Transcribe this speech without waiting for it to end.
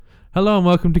Hello and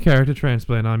welcome to Character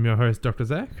Transplant. I'm your host, Dr.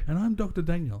 Zac. And I'm Dr.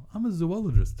 Daniel. I'm a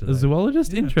zoologist today. A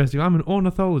zoologist? Yeah. Interesting. I'm an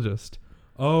ornithologist.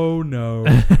 Oh, no.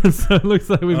 So it looks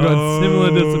like we've got similar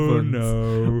disciplines.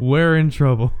 No. We're in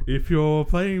trouble. If you're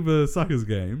playing the suckers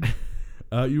game,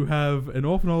 you have an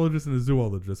ornithologist and a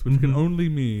zoologist, which can only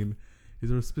mean, is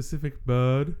there a specific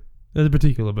bird? There's a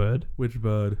particular bird. Which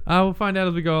bird? We'll find out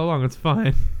as we go along. It's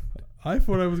fine. I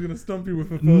thought I was going to stump you with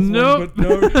the first Nope.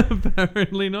 one, but no.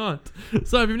 Apparently not.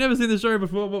 So if you've never seen the show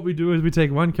before, what we do is we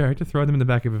take one character, throw them in the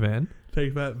back of a van.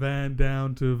 Take that van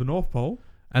down to the North Pole.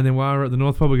 And then while we're at the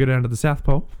North Pole, we go down to the South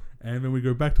Pole. And then we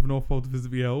go back to the North Pole to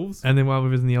visit the elves. And then while we're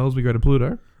visiting the elves, we go to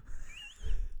Pluto.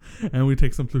 And we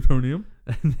take some plutonium.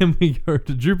 And then we go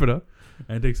to Jupiter.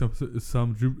 And take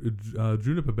some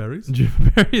juniper berries.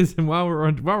 Juniper berries. And while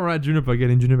we're at Juniper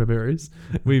getting juniper berries,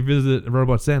 we visit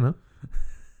Robot Santa.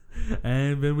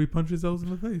 And then we punch ourselves in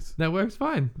the face. That works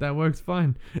fine.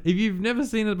 If you've never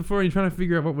seen it before and you're trying to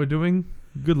figure out what we're doing,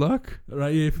 good luck.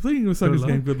 Right, yeah, if you're playing a suckers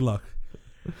game, good luck.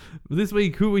 This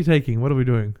week, who are we taking? What are we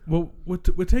doing? Well, we're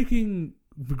taking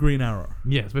the Green Arrow.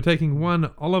 Yes, we're taking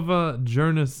one Oliver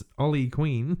Jonas Ollie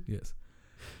Queen. Yes.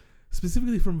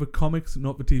 Specifically from the comics,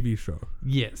 not the TV show.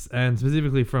 Yes, and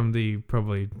specifically from the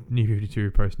probably New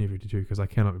 52, post New 52, because I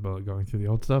cannot be bothered going through the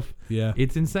old stuff. Yeah.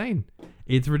 It's insane.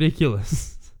 It's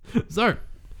ridiculous. So,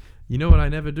 you know what I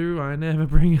never do? I never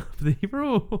bring up the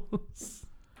rules.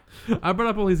 I brought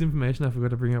up all his information. I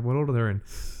forgot to bring up what order they're in.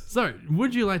 So,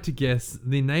 would you like to guess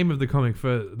the name of the comic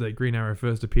that Green Arrow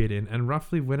first appeared in and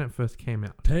roughly when it first came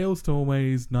out? Tales to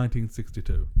Always,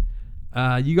 1962.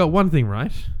 You got one thing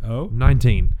right. Oh?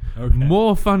 19. Okay.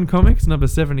 More Fun Comics, number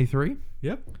 73.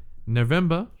 Yep.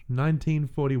 November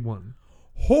 1941.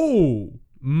 Oh!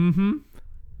 Mm-hmm.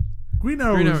 Green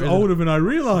Arrow is older than I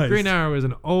realized. Green Arrow is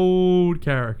an old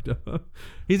character.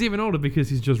 He's even older because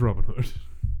he's just Robin Hood.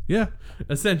 Yeah.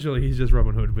 Essentially, he's just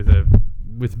Robin Hood with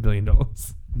 $1 billion.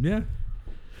 Yeah.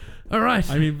 All right.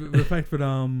 I mean, the fact that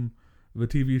the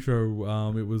TV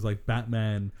show, it was like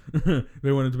Batman.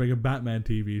 They wanted to make a Batman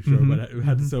TV show, but it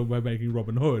had to sell by making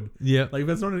Robin Hood. Yeah. Like,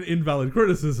 that's not an invalid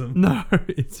criticism. No,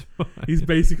 it's fine. He's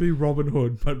basically Robin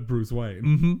Hood, but Bruce Wayne.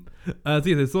 Mm-hmm. So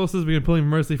yeah, the sources we're pulling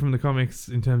mostly from the comics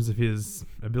in terms of his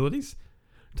abilities.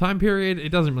 Time period, it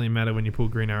doesn't really matter when you pull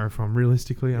Green Arrow from.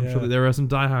 Realistically, I'm sure that there are some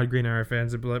diehard Green Arrow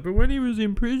fans that be like, but when he was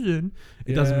in prison,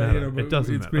 it doesn't matter. It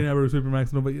doesn't matter. It's Green Arrow,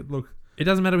 Supermax, no, but look. It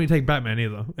doesn't matter when you take Batman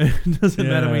either. It doesn't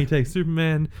matter when you take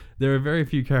Superman. There are very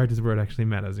few characters where it actually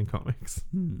matters in comics.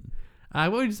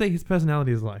 What would you say his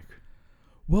personality is like?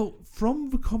 Well, from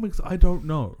the comics, I don't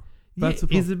know.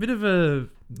 He's a bit of a...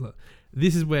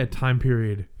 This is where time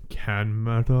period can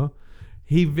matter.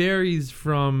 He varies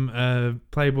from a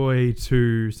playboy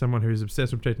to someone who's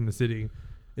obsessed with protecting the city.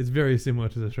 It's very similar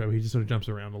to the show. He just sort of jumps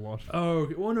around a lot.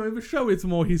 Oh, well, no, in the show, it's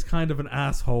more he's kind of an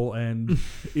asshole and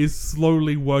is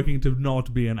slowly working to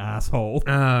not be an asshole.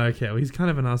 Okay. Well, he's kind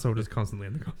of an asshole just constantly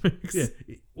in the comics. Yeah.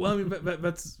 Well, I mean,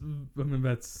 that's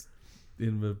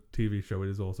in the TV show. It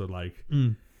is also like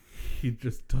he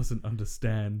just doesn't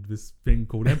understand this thing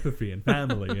called empathy and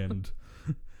family and.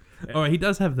 Oh, he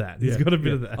does have that. He's got a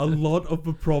bit of that. A lot of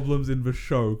the problems in the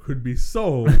show could be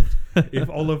solved if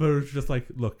Oliver is just like,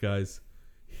 look, guys.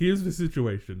 Here's the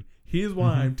situation. Here's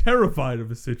why I'm terrified of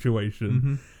the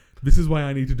situation. This is why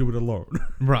I need to do it alone.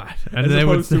 Right. And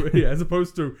as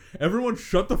opposed to everyone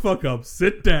shut the fuck up,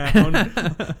 sit down.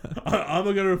 I'm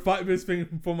going to fight this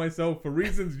thing for myself for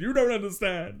reasons you don't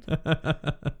understand.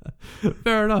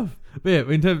 Fair enough. But yeah,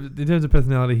 in terms of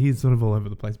personality, he's sort of all over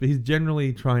the place. But he's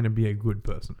generally trying to be a good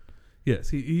person.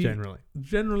 Yes.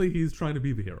 Generally, he's trying to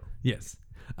be the hero. Yes.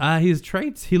 His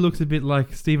traits, he looks a bit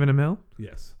like Stephen Amell.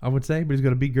 Yes. I would say, but he's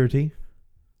got a big goatee.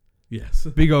 Yes.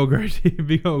 Big old goatee,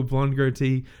 big old blonde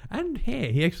goatee. And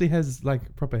hair. He actually has,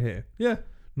 like, proper hair. Yeah.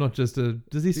 Not just a...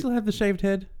 Does he still have the shaved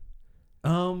head?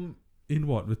 In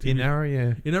what? In Arrow,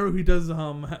 yeah. In Arrow, he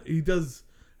does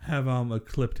have a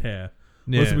clipped hair.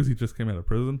 Yeah. Mostly because he just came out of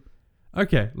prison.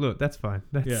 Okay, look, that's fine.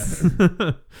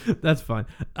 That's fine.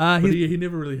 But he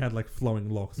never really had, like, flowing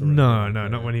locks. No,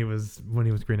 not when he was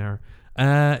Green Arrow.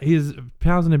 His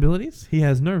powers and abilities. He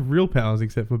has no real powers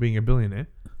except for being a billionaire.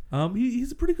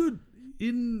 He's a pretty good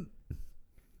in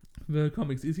the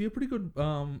comics. Is he a pretty good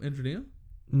engineer?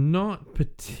 Not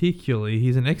particularly.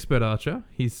 He's an expert archer.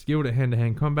 He's skilled at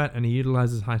hand-to-hand combat, and he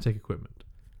utilizes high-tech equipment.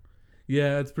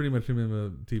 Yeah, it's pretty much him in the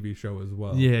TV show as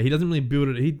well. Yeah, he doesn't really build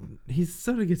it. He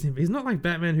sort of gets him. He's not like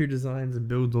Batman who designs and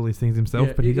builds all these things himself,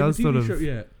 but he does sort of.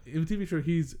 In the TV show,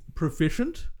 he's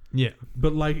proficient. Yeah,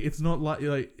 but like it's not like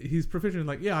he's proficient.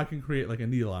 Like I can create like a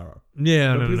needle arrow.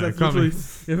 Yeah, no.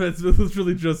 That's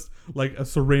literally just like a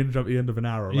syringe at the end of an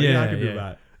arrow. Like, I can do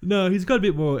that. No, he's got a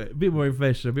bit more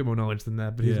information, a bit more knowledge than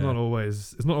that. But he's not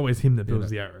always. It's not always him that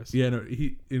builds the arrows. Yeah, no.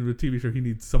 He in the TV show he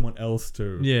needs someone else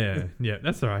to. Yeah,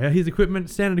 that's all right. His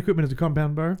standard equipment is a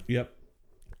compound bow. Yep.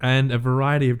 And a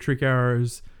variety of trick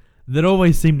arrows that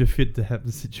always seem to fit to have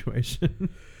the situation.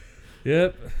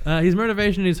 Yep. His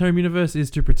motivation in his home universe is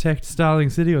to protect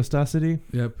Starling City or Star City.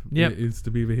 Yep. Yep. It is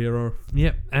to be the hero.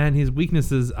 Yep. And his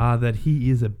weaknesses are that he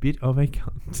is a bit of a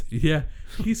cunt. Yeah.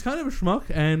 He's kind of a schmuck,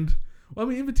 and well, I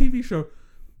mean, in the TV show,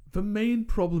 the main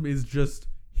problem is just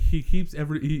he keeps Can't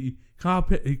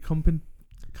comprehend?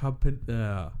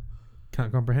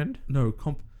 No,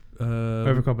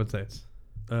 Overcompensates.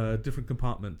 Different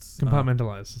compartments.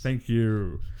 Compartmentalize. Thank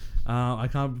you. I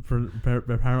can't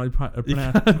apparently pronounce. You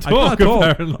can't talk,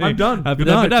 apparently. I'm done. Good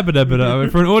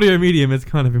night. For an audio medium, it's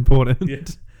kind of important. Yeah.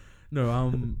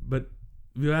 No, but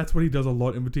that's what he does a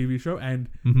lot in the TV show, and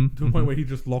to the point where he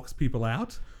just locks people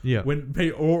out. Yeah. When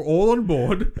they are all on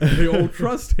board, they all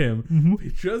trust him. He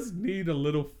just need a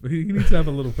little. He needs to have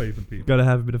a little faith in people. Got to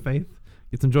have a bit of faith.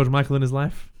 Get some George Michael in his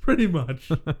life. Pretty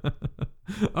much.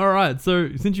 All right. So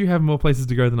since you have more places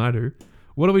to go than I do,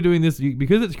 what are we doing this?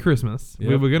 Because it's Christmas.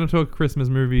 Yep. We're going to talk Christmas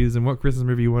movies and what Christmas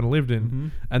movie you want to live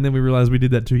in, and then we realized we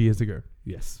did that 2 years ago.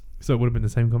 Yes. So it would have been the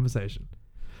same conversation.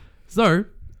 So.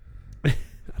 I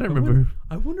don't remember.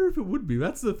 I wonder if it would be.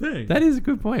 That's the thing. That is a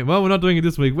good point. Well, we're not doing it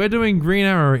this week. We're doing Green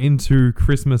Arrow into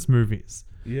Christmas movies.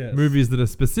 Yes. Movies that are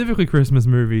specifically Christmas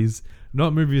movies,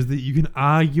 not movies that you can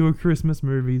argue are Christmas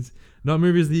movies, not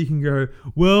movies that you can go,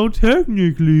 well,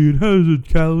 technically it has a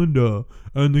calendar,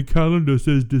 and the calendar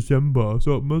says December,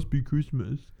 so it must be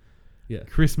Christmas. Yeah.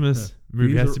 Christmas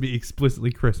movie has to be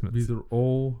explicitly Christmas. These are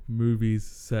all movies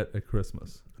set at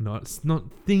Christmas. Not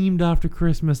themed after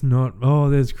Christmas, not,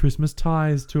 there's Christmas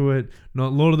ties to it,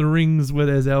 not Lord of the Rings where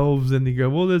there's elves and you go,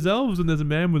 well, there's elves and there's a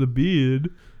man with a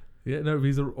beard. Yeah, no,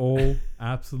 these are all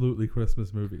absolutely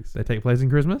Christmas movies. They take place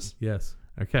in Christmas? Yes.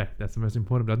 Okay, that's the most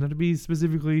important. It doesn't have to be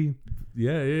specifically...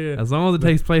 Yeah. As long as it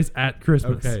takes place at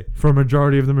Christmas. Okay. For a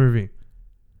majority of the movie.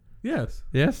 Yes.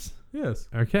 Yes? Yes.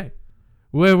 Okay.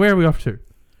 Where are we off to?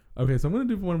 Okay, so I'm going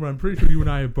to do one where I'm pretty sure you and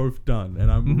I have both done,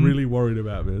 and I'm really worried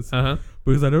about this. Uh-huh.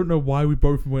 Because I don't know why we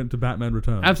both went to Batman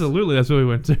Returns. Absolutely, that's where we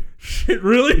went to. Shit,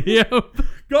 really? Yep.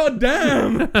 God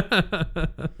damn!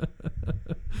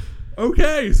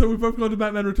 Okay, so we've both gone to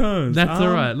Batman Returns. That's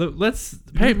alright. Look, let's...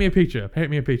 Paint me a picture.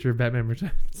 Paint me a picture of Batman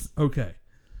Returns. Okay.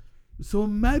 So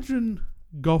imagine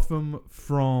Gotham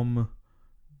from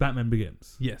Batman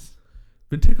Begins. Yes.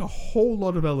 Then take a whole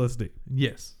lot of LSD.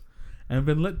 Yes. And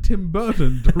then let Tim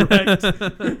Burton direct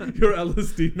your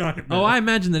LSD nightmare. Oh, I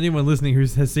imagine that anyone listening who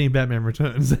has seen Batman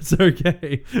Returns, that's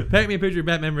okay. Paint me a picture of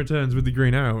Batman Returns with the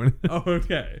Green Arrow in it. Oh,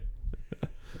 okay.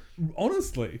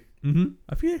 Honestly,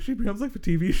 I think it actually becomes like the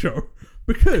TV show.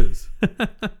 Because,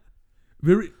 for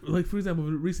example,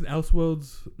 the recent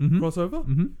Elseworlds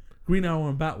crossover, Green Arrow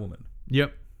and Batwoman.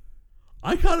 Yep.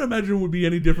 I can't imagine it would be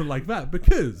any different like that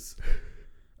because...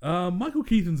 Michael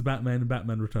Keaton's Batman in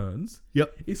Batman Returns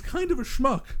is kind of a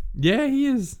schmuck. Yeah, he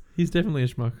is. He's definitely a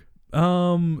schmuck.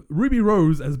 Ruby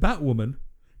Rose as Batwoman,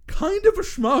 kind of a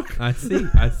schmuck. I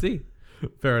see.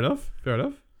 Fair enough.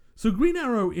 So Green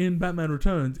Arrow in Batman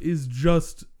Returns is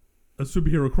just a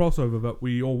superhero crossover that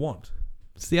we all want.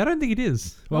 See, I don't think it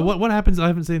is. Well, what happens? I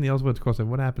haven't seen the Elseworlds crossover.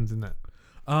 What happens in that?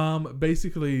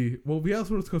 Basically, the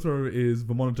Elseworlds crossover is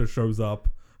the Monitor shows up,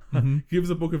 gives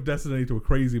a book of destiny to a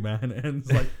crazy man, and it's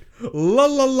like,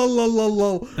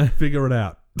 lol, figure it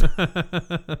out.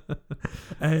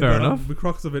 And, fair enough. The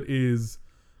crux of it is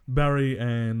Barry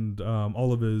and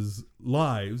Oliver's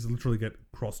lives literally get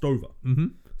crossed over.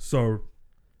 So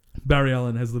Barry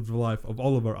Allen has lived the life of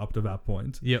Oliver up to that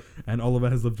point. Yep. And Oliver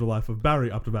has lived the life of Barry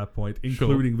up to that point,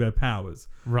 including their powers.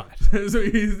 Right. So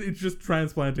it's just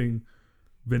transplanting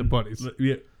the bodies.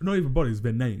 Yeah, not even bodies,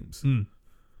 their names.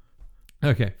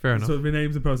 Okay, fair enough. So their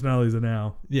names and personalities are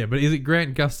now... Yeah, but is it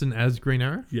Grant Gustin as Green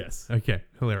Arrow? Yes. Okay,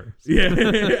 hilarious. Yeah,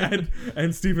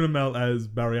 and Stephen Amell as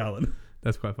Barry Allen.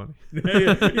 That's quite funny.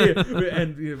 yeah.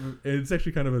 And it's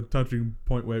actually kind of a touching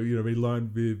point where, they learn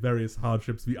the various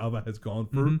hardships the other has gone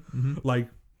through. Like,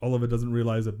 Oliver doesn't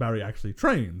realize that Barry actually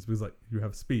trains because, like, you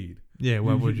have speed. Yeah,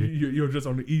 why would you? You're just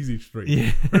on the easy street.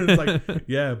 Yeah. And it's like,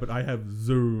 yeah, but I have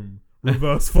Zoom...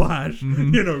 Reverse Flash,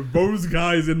 those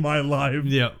guys in my life.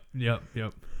 Yep.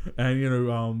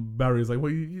 And Barry's like,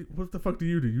 well, what the fuck do?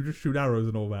 You just shoot arrows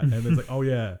and all that. And it's like, oh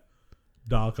yeah,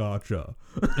 Dark Archer,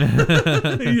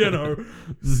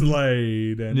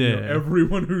 Slade, and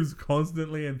everyone who's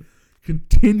constantly and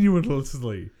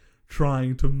continuously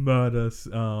trying to murder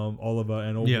Oliver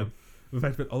and all the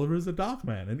fact that Oliver is a dark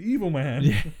man, an evil man.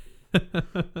 Yeah.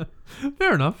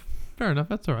 Fair enough. Fair enough.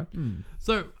 That's all right. Hmm.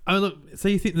 So, look. So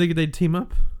you think they'd team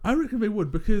up? I reckon they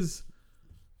would, because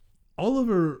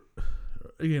Oliver,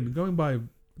 again, going by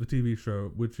the TV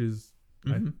show, which is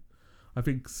I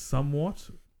think somewhat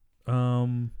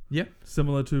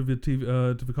similar to the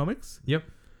to the comics. Yep.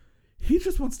 He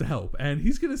just wants to help, and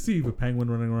he's gonna see the Penguin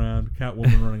running around,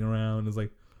 Catwoman running around, and is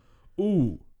like,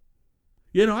 "Ooh,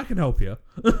 I can help you."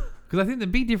 Because I think the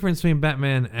big difference between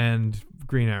Batman and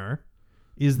Green Arrow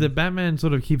is that Batman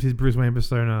sort of keeps his Bruce Wayne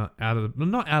persona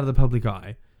not out of the public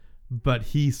eye, but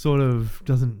he sort of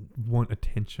doesn't want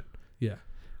attention. Yeah.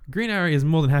 Green Arrow is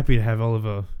more than happy to have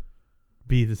Oliver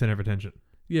be the center of attention.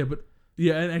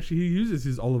 Yeah, and actually he uses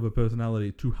his Oliver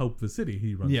personality to help the city.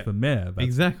 He runs for mayor.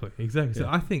 Exactly. Yeah. So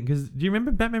I think, because do you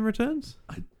remember Batman Returns?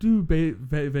 I do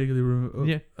vaguely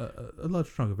remember a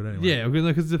large chunk of it anyway. Yeah,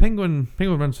 because the Penguin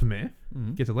runs for mayor,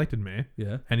 gets elected mayor,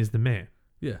 and is the mayor.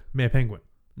 Yeah. Mayor Penguin.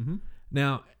 Mm-hmm.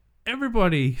 Now,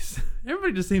 everybody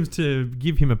just seems to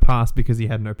give him a pass because he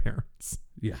had no parents.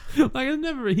 Yeah. Like,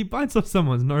 he bites off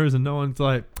someone's nose and no one's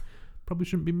like, probably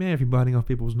shouldn't be mayor if you're biting off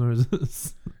people's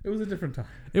noses. It was a different time.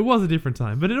 It was a different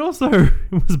time, but it also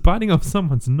was biting off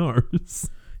someone's nose.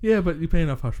 Yeah, but you pay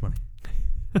enough hush money.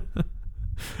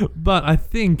 But I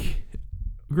think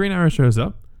Green Arrow shows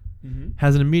up,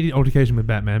 has an immediate altercation with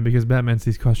Batman because Batman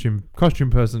sees costume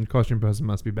person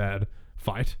must be bad,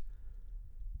 fight.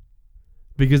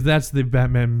 Because that's the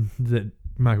Batman that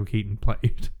Michael Keaton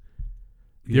played.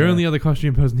 The only other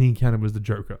costume person he encountered was the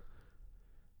Joker.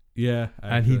 Yeah.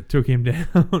 Actually. And he took him down.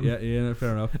 Yeah,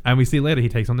 fair enough. And we see later he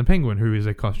takes on the Penguin, who is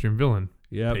a costume villain.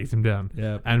 Yeah. Takes him down.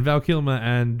 Yeah. And Val Kilmer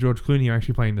and George Clooney are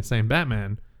actually playing the same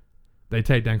Batman. They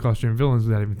take down costume villains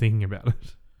without even thinking about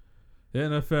it. Yeah,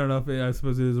 no, fair enough. Yeah, I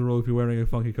suppose it is a rule. If you're wearing a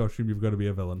funky costume, you've got to be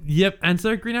a villain. Yep. And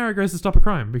so Green Arrow goes to stop a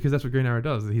crime because that's what Green Arrow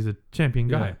does. He's a champion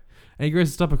guy. Yeah. And he goes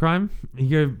to stop a crime.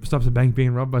 He stops a bank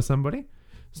being robbed by somebody.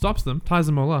 Stops them, ties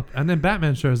them all up, and then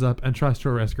Batman shows up and tries to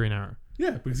arrest Green Arrow.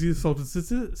 Yeah, because he assaulted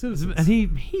citizens. And he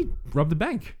robbed the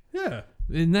bank. Yeah.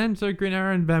 And then so Green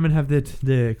Arrow and Batman have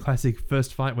their classic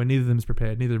first fight where neither of them is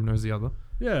prepared, neither of them knows the other.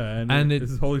 Yeah, and this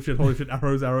is holy shit,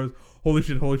 arrows, holy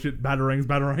shit,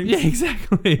 batarangs. Yeah,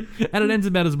 exactly. And it ends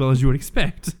about as well as you would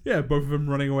expect. Yeah, both of them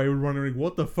running away, wondering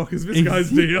what the fuck is this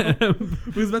guy's deal?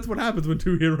 Because that's what happens when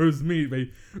two heroes meet. They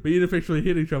ineffectually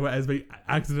hit each other as they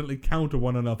accidentally counter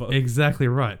one another. Exactly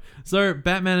right. So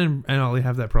Batman and Ollie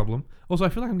have that problem. Also, I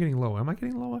feel like I'm getting lower. Am I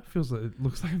getting lower? It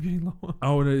looks like I'm getting lower.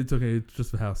 Oh, no, it's okay. It's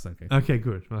just the house sinking. Okay,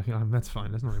 good. That's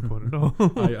fine. That's not important at all.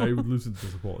 I loosened the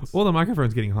supports. Or the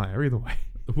microphone's getting higher. Either way.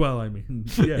 Well, I mean,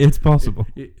 yeah. It's possible.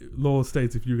 Law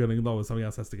states if you're getting lower, something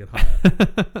else has to get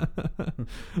higher.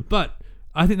 But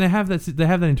I think they have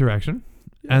that interaction,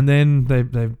 and then they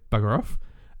bugger off,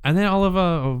 and then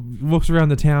Oliver walks around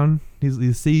the town.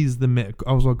 He sees the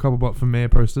Oswald Cobblepot from mayor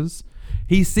posters.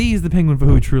 He sees the Penguin for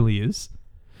who he truly is,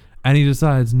 and he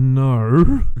decides,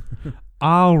 no,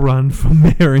 I'll run for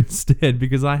mayor instead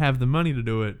because I have the money to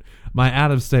do it. My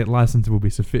out-of-state license will be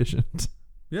sufficient.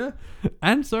 Yeah.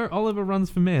 And so Oliver runs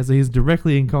for mayor, so he's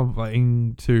directly in competition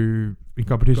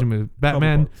with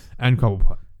Batman and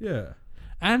Cobblepot. Yeah.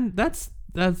 And that's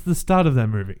the start of that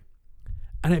movie.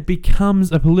 And it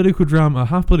becomes a political drama,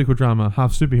 half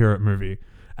superhero movie,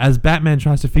 as Batman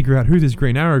tries to figure out who this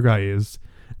Green Arrow guy is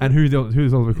and who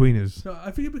this Oliver Queen is. No,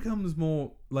 I think it becomes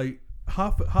more like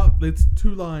half. It's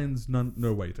two lines,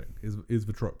 no waiting is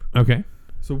the trope. Okay.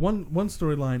 So one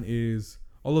storyline is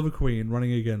Oliver Queen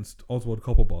running against Oswald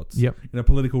Cobblepot in a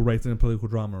political race and a political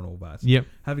drama and all that. Yep.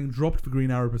 Having dropped the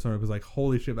Green Arrow persona, it was like,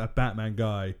 holy shit, that Batman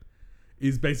guy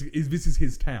is this is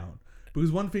his town.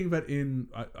 Because one thing that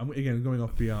I'm again going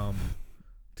off the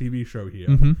TV show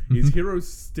here is heroes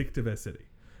stick to their city.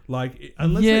 Like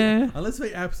unless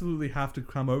they absolutely have to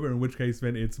come over, in which case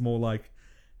then it's more like,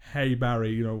 hey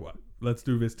Barry, let's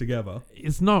do this together.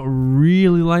 It's not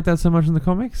really like that so much in the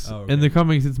comics. Oh, okay. In the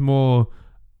comics, it's more,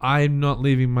 I'm not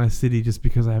leaving my city just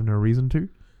because I have no reason to.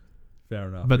 Fair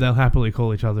enough. But they'll happily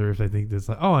call each other if they think there's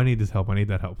like, oh, I need this help, I need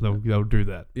that help. They'll do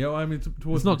that. Yeah, I mean,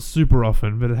 it's not super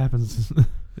often, but it happens.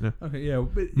 Okay, yeah,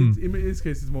 but in this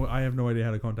case, it's more, I have no idea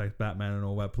how to contact Batman and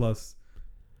all that. Plus,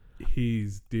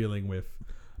 he's dealing with.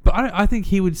 But I think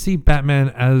he would see Batman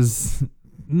as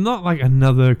not like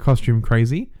another costume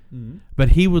crazy, but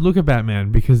he would look at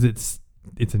Batman because it's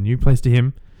a new place to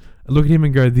him. Look at him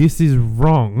and go, this is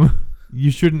wrong. You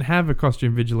shouldn't have a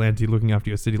costume vigilante looking after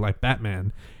your city like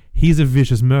Batman. He's a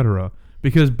vicious murderer.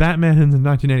 Because Batman in the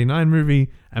 1989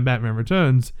 movie and Batman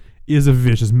Returns is a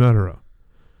vicious murderer.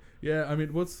 Yeah, I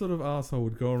mean, what sort of asshole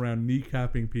would go around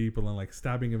kneecapping people and like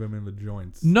stabbing them in the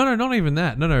joints? No, not even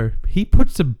that. No. He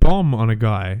puts a bomb on a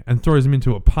guy and throws him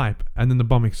into a pipe and then the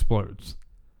bomb explodes.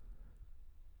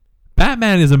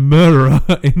 Batman is a murderer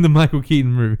in the Michael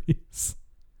Keaton movies.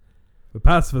 The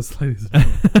pacifist, ladies and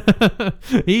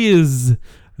gentlemen. He is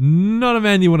not a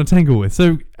man you want to tangle with.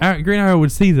 So Green Arrow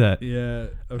would see that. Yeah.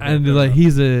 Okay, And fair like enough.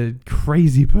 he's a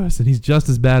crazy person. He's just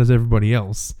as bad as everybody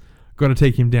else. Got to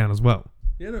take him down as well.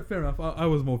 Yeah, no, fair enough. I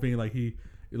was more thinking like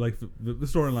the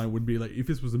storyline would be like if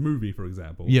this was a movie, for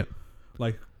example. Yeah.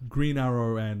 Like Green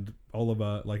Arrow and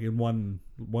Oliver, like in one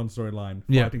storyline,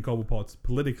 Yeah. fighting Cobblepot's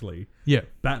politically. Yeah.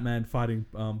 Batman fighting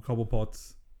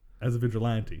Cobblepot's as a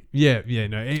vigilante. Yeah. Yeah.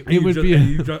 No, it And would ju- be.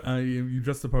 and you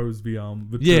just suppose the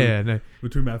Yeah. No, the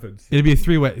two methods. it'd be a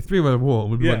three-way war.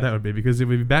 Would be Yeah. what that would be, because it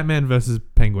would be Batman versus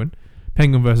Penguin,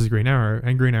 Penguin versus Green Arrow,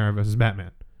 and Green Arrow versus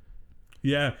Batman.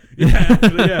 Yeah,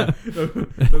 actually, yeah.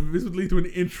 This would lead to an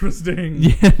interesting.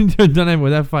 Yeah, don't know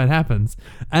where that fight happens.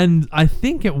 And I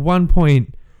think at one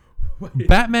point, Wait.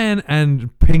 Batman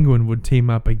and Penguin would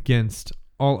team up against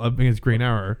Green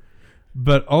Arrow,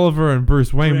 but Oliver and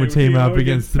Bruce Wayne would team up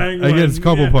against Penguin,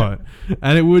 Cobblepot,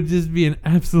 and it would just be an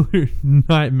absolute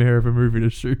nightmare of a movie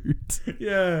to shoot.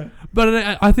 Yeah.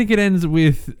 But I think it ends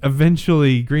with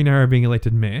eventually Green Arrow being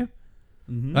elected mayor.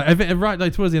 Mm-hmm. Right,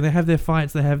 like towards the end, they have their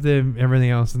fights, they have their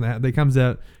everything else, and that comes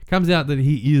out that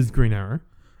he is Green Arrow,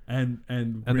 and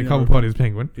the Green Cobblepot Arrow- is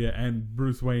Penguin. Yeah, and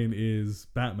Bruce Wayne is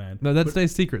Batman. No, that But-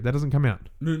 stays secret. That doesn't come out.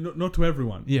 No, not to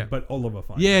everyone. Yeah. But Oliver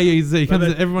finds Yeah, out. yeah. He But comes,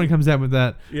 then- everyone comes out with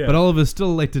that. Yeah. But Oliver's still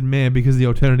elected mayor because the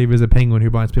alternative is a penguin who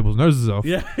bites people's noses off.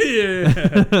 Yeah,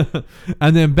 yeah.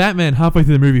 And then Batman, halfway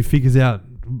through the movie, figures out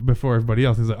before everybody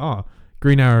else, he's like, oh,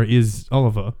 Green Arrow is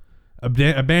Oliver.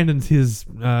 Abandons his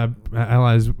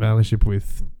allyship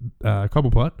with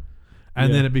Cobblepot. And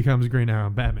Yeah. then it becomes Green Arrow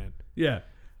and Batman. Yeah.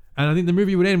 And I think the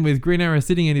movie would end with Green Arrow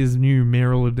sitting at his new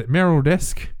mayoral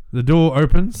desk. The door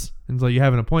opens, and it's like, you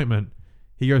have an appointment.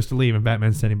 He goes to leave, and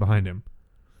Batman's standing behind him.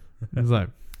 It's like,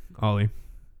 Ollie,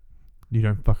 you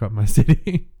don't fuck up my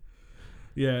city.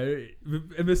 Yeah.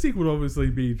 And the sequel would obviously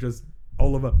be just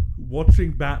Oliver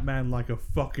watching Batman like a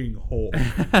fucking hawk.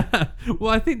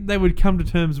 Well, I think they would come to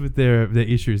terms with their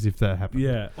issues if that happened.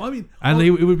 Yeah. Well, I mean, And it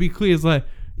would be clear, it's like,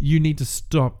 you need to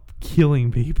stop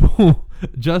killing people.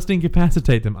 Just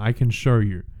incapacitate them. I can show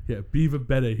you. yeah, be the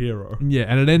better hero. Yeah,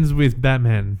 and it ends with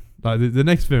Batman. Like the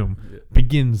next film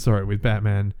begins, with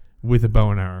Batman with a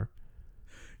bow and arrow.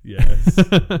 Yes.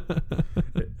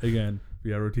 Again,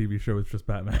 the Arrow TV show is just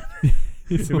Batman.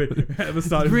 At the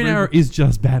start, Green Arrow is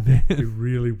just Batman. They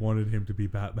really wanted him to be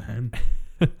Batman.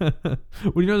 Well,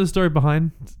 you know the story behind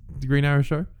the Green Arrow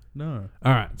show? No.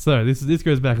 All right, so this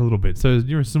goes back a little bit. So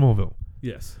you're in Smallville.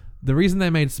 Yes. The reason they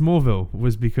made Smallville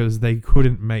was because they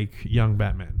couldn't make young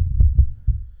Batman.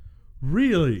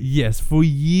 Really? Yes, for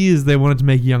years they wanted to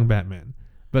make young Batman,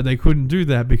 but they couldn't do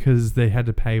that because they had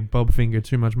to pay Bob Finger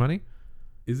too much money.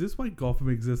 Is this why Gotham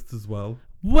exists as well?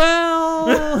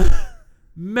 Well,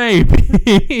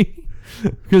 maybe.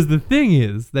 Because the thing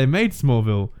is, they made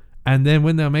Smallville, and then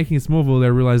when they were making Smallville, they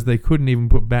realized they couldn't even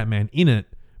put Batman in it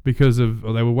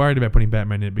or they were worried about putting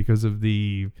Batman in it because of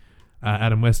the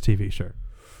Adam West TV show.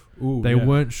 Ooh, They yeah.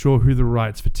 weren't sure who the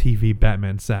rights for TV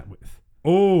Batman sat with.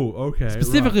 Oh, okay.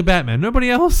 Specifically Batman.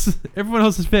 Nobody else. Everyone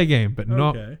else is fair game, but Okay.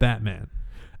 not Batman.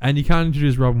 And you can't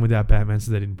introduce Robin without Batman,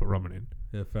 so they didn't put Robin in.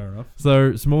 Yeah, fair enough.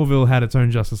 So Smallville had its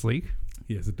own Justice League.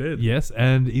 Yes, it did. Yes,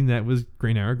 and in that was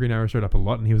Green Arrow. Green Arrow showed up a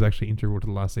lot, and he was actually integral to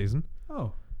the last season.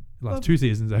 Oh, The last 2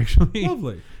 seasons, actually.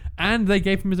 lovely. And they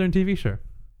gave him his own TV show,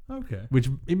 Okay. which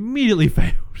immediately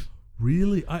failed.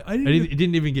 Really? I And didn't. it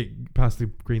didn't even get past the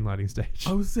green lighting stage.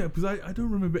 I was sad because I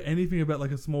don't remember anything about like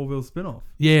a Smallville spin-off.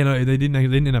 Yeah, no, they didn't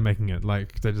end up making it.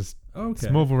 Like, they just... Okay.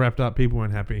 Smallville wrapped up, people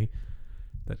weren't happy.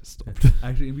 They just stopped.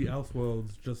 Actually, in the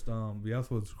Elseworlds, the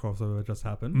Elseworlds crossover just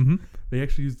happened. Mm-hmm. They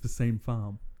actually used the same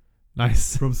farm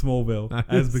Nice. from Smallville Nice.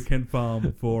 as the Kent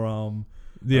farm for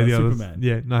Yeah, the others. Superman.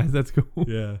 Yeah, nice. That's cool.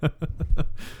 Yeah.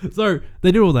 So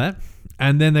they do all that,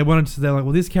 and then they're like,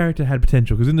 well, this character had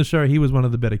potential because in the show he was one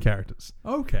of the better characters,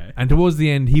 Okay. and towards the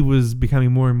end he was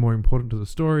becoming more and more important to the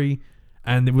story,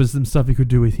 and there was some stuff you could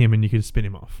do with him, and you could spin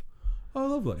him off. Oh,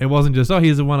 lovely. It wasn't just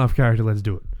here's a one-off character, let's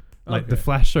do it. Like the Okay.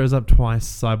 Flash shows up twice,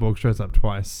 Cyborg shows up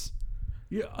twice.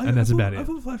 Yeah, And that's about it. I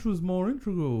thought Flash was more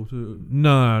integral to.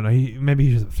 No, maybe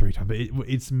he shows up 3 times, but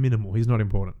it's minimal. He's not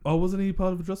important. Oh, wasn't he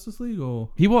part of the Justice League or?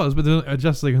 He was, but the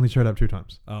Justice League only showed up 2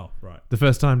 times. Oh, right. The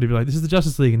first time to be like, this is the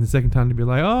Justice League, and the second time to be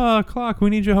like, oh, Clark, we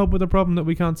need your help with a problem that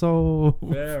we can't solve.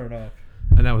 Fair enough.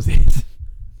 And that was it.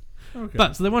 Okay.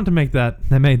 But, so they wanted to make that.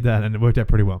 They made that, and it worked out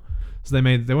pretty well. So they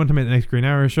wanted to make the next Green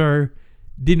Arrow show.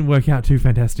 Didn't work out too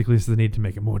fantastically, so they needed to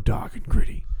make it more dark and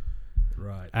gritty.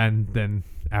 Right. And then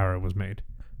Arrow was made.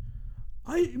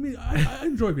 I mean, I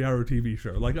enjoy the Arrow TV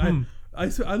show. Like,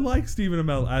 I like Stephen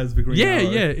Amell as the Green Yeah, Arrow.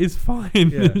 yeah, it's fine.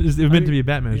 Yeah. It's meant to be a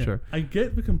Batman show. I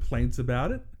get the complaints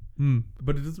about it, Mm.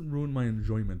 but it doesn't ruin my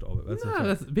enjoyment of it. That's the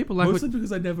No, thing. people like Mostly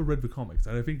because I never read the comics,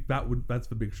 and I think that's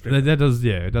the big shtick. that does.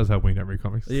 Yeah, it does help when you don't read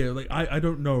comics. Yeah, like I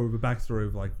don't know the backstory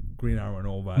of like Green Arrow and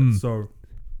all that, Mm. so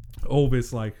all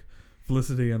this like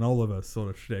Felicity and Oliver sort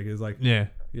of shtick is like, Yeah,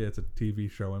 it's a TV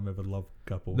show and they're the love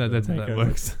couple. that's how that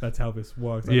works. That's how this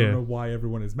works. I Yeah. don't know why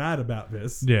everyone is mad about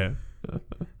this. Yeah.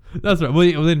 That's right.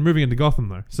 Well, then moving into Gotham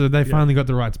though, so they finally got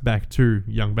the rights back to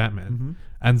Young Batman, Mm-hmm.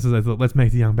 and so they thought, let's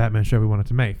make the Young Batman show we wanted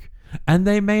to make, and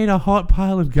they made a hot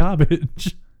pile of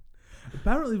garbage.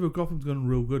 Apparently, the Gotham's gone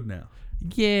real good now.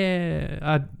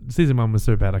 Yeah, season 1 was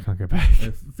so bad I can't go back.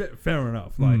 Fair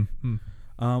enough. Like, Mm.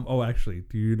 oh, actually,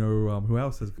 do you know who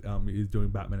else is doing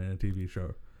Batman in a TV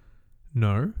show?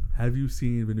 No, Have you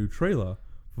seen the new trailer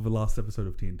for the last episode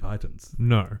of Teen Titans?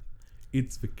 no,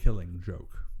 It's the Killing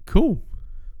Joke. cool,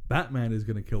 Batman is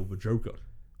going to kill the Joker.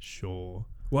 sure.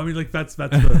 Well, I mean, like that's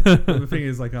the thing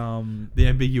is like The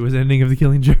ambiguous ending of the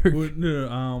Killing Joke. well,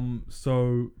 no,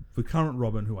 so the current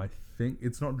Robin, who I think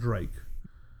it's not Drake.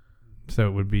 So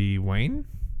it would be Wayne,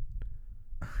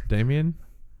 Damien.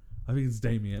 I think it's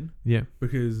Damian Yeah,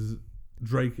 because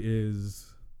Drake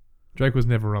Drake was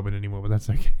never Robin anymore, but that's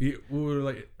okay.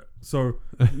 so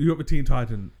you got the Teen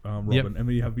Titan Robin, and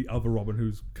then you have the other Robin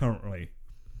who's currently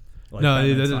like No,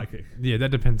 Batman's that- sidekick. Yeah,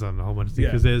 that depends on a whole bunch of things Yeah.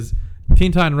 because there's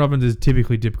Teen Titan Robins is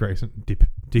typically Dick Grayson. Dick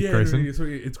Grayson. So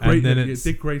it's And great. then that it's-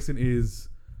 Dick Grayson is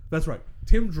that's right.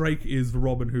 Tim Drake is the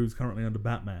Robin who's currently under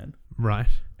Batman, Right.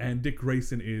 and Dick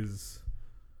Grayson is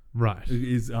Right.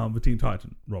 the Teen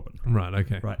Titan Robin. Right.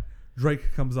 Okay. Right.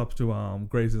 Drake comes up to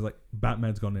Grayson's like,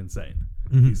 Batman's gone insane.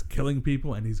 Mhm. He's killing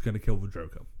people and he's going to kill the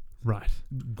Joker. Right.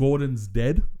 Gordon's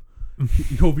dead.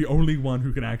 You're the only one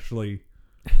who can actually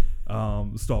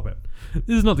stop it.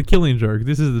 This is not the Killing Joke.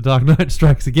 This is the Dark Knight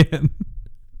Strikes Again.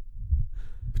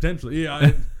 Potentially.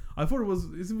 Yeah, I thought it was...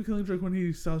 Isn't the Killing Joke when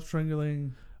he starts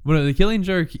strangling... Well, no, the Killing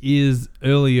Joke is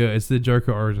earlier. It's the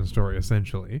Joker origin story,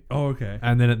 essentially. Oh, okay.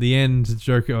 And then at the end,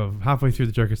 halfway through,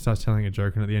 the Joker starts telling a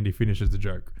joke, and at the end, he finishes the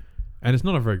joke. And it's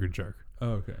not a very good joke. Oh,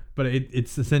 okay. But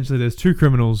it's essentially there's two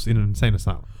criminals in an insane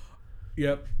asylum.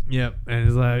 Yep. Yep. And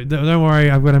it's like, don't worry,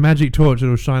 I've got a magic torch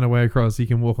that'll shine away across so you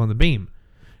can walk on the beam.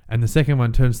 And the second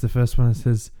one turns to the first one and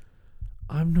says,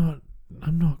 I'm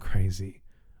not crazy.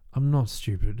 I'm not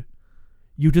stupid.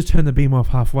 You just turn the beam off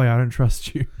halfway. I don't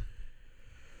trust you.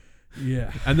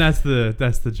 Yeah. And that's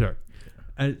the joke.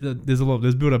 And there's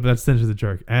build up. That's essentially the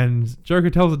joke. And Joker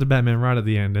tells it to Batman right at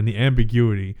the end. And the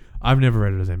ambiguity, I've never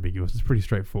read it as ambiguous. It's pretty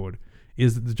straightforward.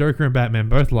 Is that the Joker and Batman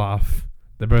both laugh.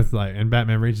 They're both like, and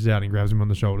Batman reaches out and grabs him on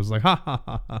the shoulders, like ha ha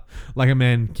ha ha, like a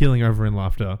man keeling over in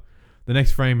laughter. The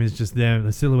next frame is just them,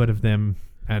 the silhouette of them,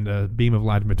 and a beam of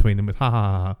light in between them with ha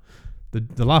ha ha.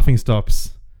 The laughing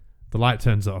stops, the light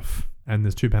turns off, and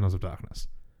there's two panels of darkness.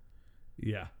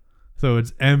 Yeah. So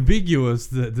it's ambiguous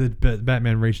that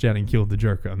Batman reached out and killed the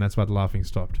Joker, and that's why the laughing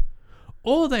stopped.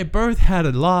 Or they both had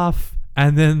a laugh,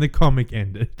 and then the comic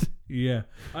ended. Yeah.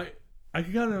 I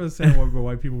can kind of understand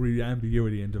why people read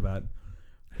ambiguity into that.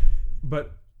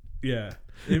 But, yeah.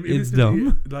 It's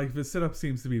dumb. Like, the setup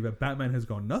seems to be that Batman has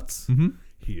gone nuts. Mm-hmm.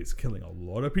 He is killing a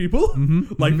lot of people.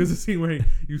 Mm-hmm. Like, there's a scene where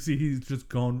you see he's just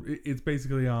gone... It's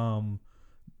basically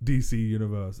DC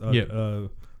Universe.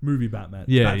 Movie Batman.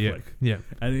 Yeah, Batflick. yeah.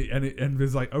 And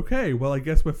there's like, okay, well, I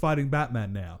guess we're fighting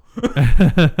Batman now.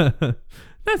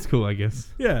 That's cool, I guess.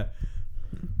 Yeah.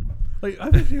 Like,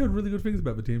 I've actually heard really good things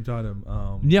about the Teen Titan.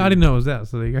 Yeah, I didn't know it was that,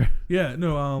 so there you go. Yeah,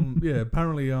 no, yeah,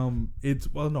 apparently,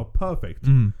 it's, well, not perfect,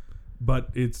 Mm. but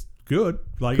it's good.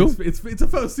 Like, Cool. it's a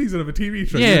first season of a TV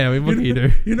show. Yeah, I mean, what can you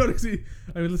do? You're not,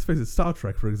 I mean, let's face it, Star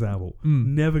Trek, for example, Mm.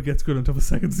 never gets good until the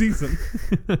second season.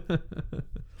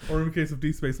 Or in the case of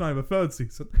Deep Space Nine, the third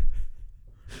season.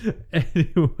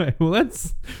 Anyway, well,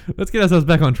 let's get ourselves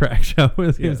back on track, shall we?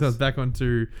 Let's get Yes. ourselves back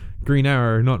onto Green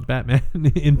Arrow, not Batman,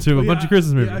 into a bunch of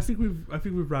Christmas movies. Yeah, I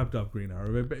think we've wrapped up Green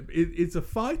Arrow. It's a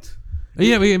fight.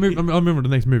 Yeah, I'll remember the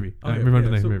next movie. Okay, Move on to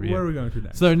the next so movie. Where Yeah. are we going to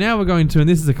next? So now we're going to, and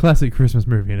this is a classic Christmas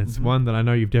movie, and it's Mhm. one that I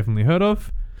know you've definitely heard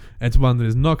of. It's one that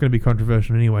is not going to be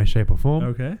controversial in any way, shape, or form.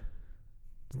 Okay.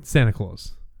 Santa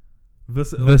Claus.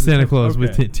 The Santa Claus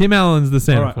with Tim Allen's The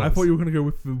Santa All right, Claus. I thought you were going to go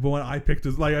with the one I picked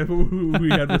as like I thought we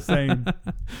had the same.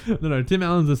 No, Tim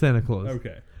Allen's The Santa Claus.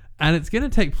 Okay. And it's going to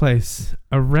take place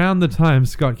around the time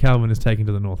Scott Calvin is taken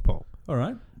to the North Pole. All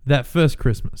right. That first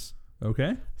Christmas.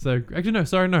 Okay. So, actually,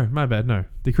 no, my bad, no.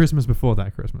 The Christmas before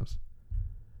that Christmas.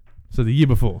 So the year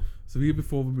before. So the year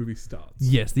before the movie starts.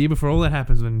 Yes, the year before all that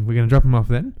happens when we're going to drop him off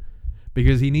then.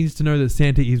 Because he needs to know that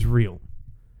Santa is real.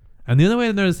 And the only way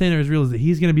to know that Santa is real is that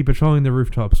he's going to be patrolling the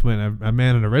rooftops when a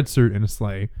man in a red suit and a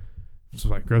sleigh just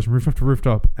like goes from rooftop to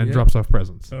rooftop and drops off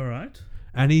presents. All right.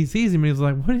 And he sees him and he's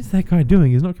like, what is that guy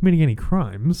doing? He's not committing any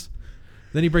crimes.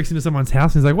 Then he breaks into someone's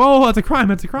house and he's like, whoa, that's a crime,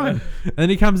 that's a crime. And then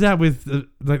he comes out with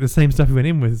like the same stuff he went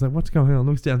in with. He's like, what's going on?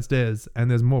 Looks downstairs and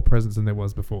there's more presents than there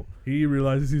was before. He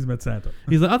realizes he's met Santa.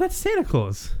 He's like, oh, that's Santa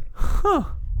Claus. Huh.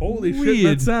 Holy shit,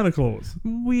 that's Santa Claus.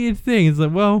 Weird thing. It's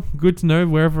like, well, good to know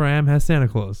wherever I am has Santa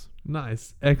Claus.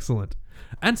 Nice. Excellent.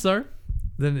 And so,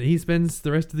 then he spends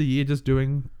the rest of the year just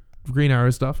doing Green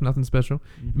Arrow stuff, nothing special.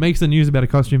 Makes the news about a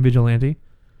costume vigilante.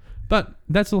 But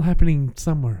that's all happening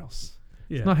somewhere else.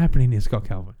 Yeah. It's not happening near Scott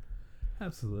Calvin.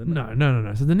 Absolutely.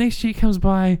 No. So the next year comes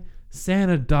by,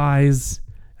 Santa dies,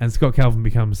 and Scott Calvin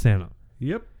becomes Santa.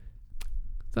 Yep.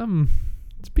 It's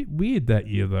a bit weird that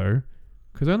year, though,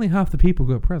 because only half the people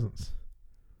got presents.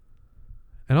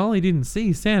 And Ollie didn't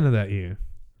see Santa that year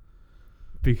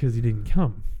because he didn't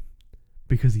come.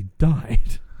 Because he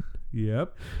died.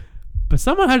 Yep. But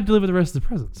someone had to deliver the rest of the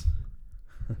presents.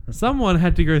 Someone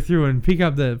had to go through and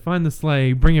find the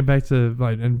sleigh, bring it back to,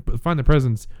 and find the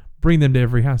presents, bring them to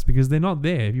every house because they're not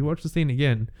there. If you watch the scene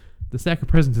again, the sack of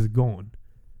presents is gone.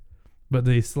 But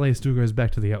the sleigh still goes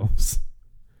back to the elves.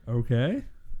 Okay.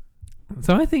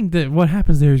 So I think that what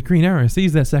happens there is Green Arrow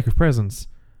sees that sack of presents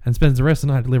and spends the rest of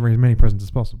the night delivering as many presents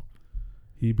as possible.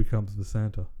 He becomes the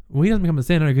Santa. Well, he doesn't become the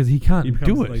Santa because he can't He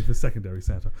becomes do it. like the secondary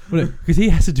Santa. Because he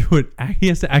has to do it. He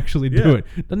has to actually do it.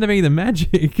 Doesn't have any of the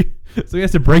magic. So he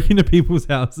has to break into people's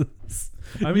houses.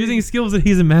 Using skills that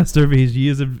he's amassed over his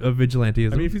years of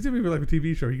vigilantism. I mean, if he's doing like a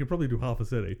TV show, he could probably do half a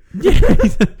city. Yeah.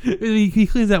 He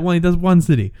cleans that one. He does one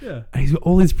city. Yeah. And he's got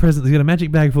all these presents. He's got a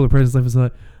magic bag full of presents left. It's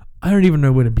like, I don't even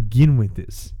know where to begin with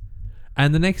this.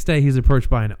 And the next day, he's approached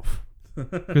by an elf.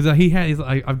 Because he's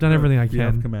like, I've done everything I can. The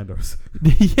elf commandos.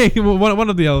 Yeah, well, one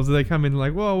of the elves, they come in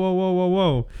like,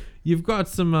 whoa. You've got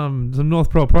some North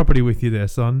Pearl property with you there,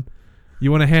 son. You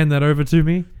want to hand that over to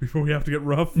me? Before we have to get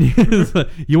rough? Like,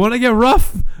 you want to get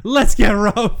rough? Let's get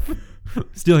rough.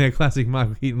 Stealing a classic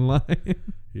Michael Keaton line.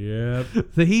 Yep.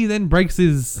 So he then breaks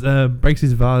his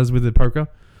vase with a poker.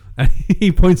 And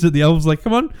he points at the elves like,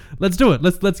 come on, let's do it.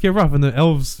 Let's get rough. And the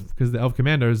elves, because the elf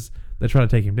commandos, they're trying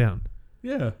to take him down.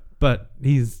 Yeah. But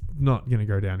he's not going to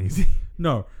go down easy.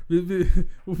 No. The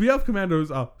elf commandos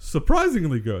are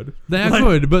surprisingly good. They are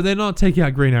good, but they're not taking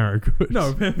out Green Arrow good.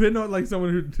 No, they're not like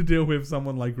someone to deal with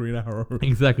someone like Green Arrow.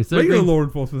 Exactly. So regular law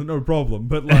enforcement, no problem,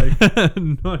 but like...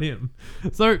 not him.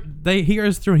 So he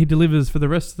goes through and he delivers for the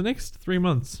rest of the next 3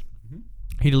 months.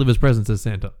 Mm-hmm. He delivers presents as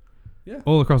Santa. Yeah.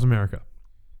 All across America.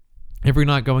 Every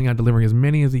night going out delivering as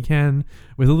many as he can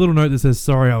with a little note that says,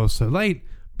 sorry I was so late,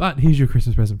 but here's your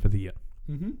Christmas present for the year.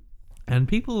 Mm-hmm. And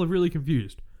people are really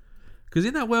confused. Because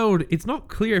in that world, it's not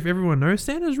clear if everyone knows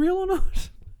Santa's real or not.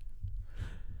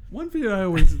 One thing I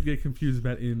always get confused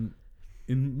about in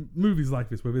movies like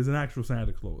this, where there's an actual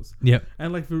Santa Claus. Yep.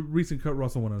 And like the recent Kurt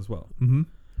Russell one as well. Mm-hmm.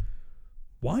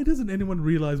 Why doesn't anyone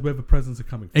realize where the presents are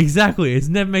coming from? Exactly. It's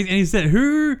never makes any sense.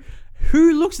 Who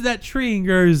looks at that tree and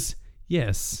goes,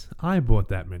 yes, I bought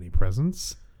that many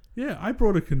presents. Yeah, I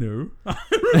brought a canoe. I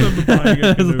remember buying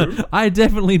a canoe. I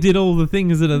definitely did all the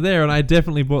things that are there, and I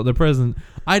definitely bought the present.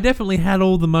 I definitely had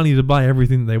all the money to buy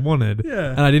everything that they wanted.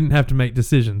 Yeah. And I didn't have to make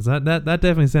decisions. That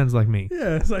definitely sounds like me.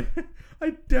 Yeah, it's like, I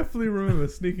definitely remember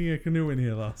sneaking a canoe in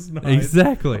here last night.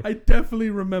 Exactly. I definitely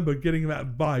remember getting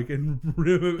that bike and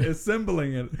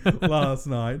assembling it last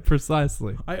night.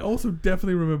 Precisely. I also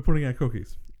definitely remember putting out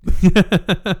cookies. But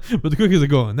the cookies are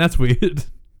gone. That's weird.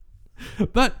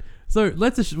 But... So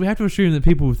we have to assume that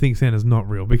people think Santa's not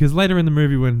real because later in the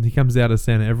movie when he comes out as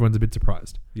Santa, everyone's a bit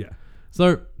surprised. Yeah.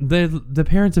 So the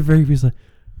parents are very confused, like,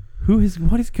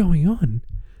 what is going on?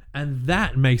 And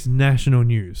that makes national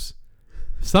news.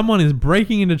 Someone is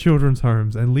breaking into children's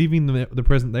homes and leaving the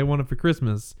present they wanted for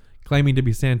Christmas, claiming to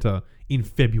be Santa in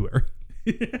February.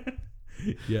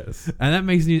 Yes. And that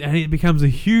makes news, and it becomes a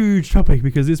huge topic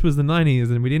because this was the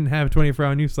 90s and we didn't have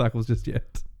 24-hour news cycles just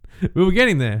yet. We were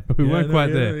getting there, but we weren't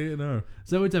quite there. Yeah, no.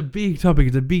 So it's a big topic.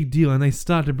 It's a big deal, and they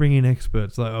start to bring in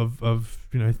experts like of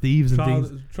thieves and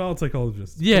things. Child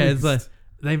psychologists. Yeah, it's like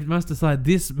they must decide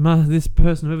this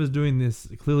person, whoever's doing this,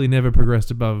 clearly never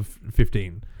progressed above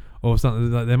 15 or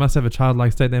something. Like they must have a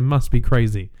childlike state. They must be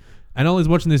crazy. And Ollie's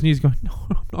watching this news, going, "No,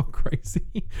 I'm not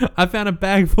crazy. I found a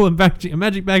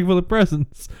magic bag full of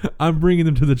presents. I'm bringing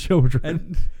them to the children."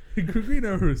 And we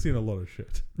know who's seen a lot of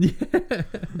shit. Yeah,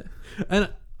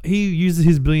 and. He uses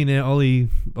his billionaire Ollie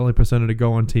persona to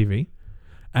go on TV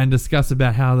and discuss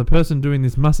about how the person doing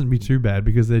this mustn't be too bad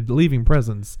because they're leaving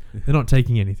presents. They're not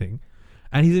taking anything.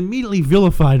 And he's immediately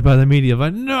vilified by the media.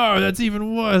 Like, no, that's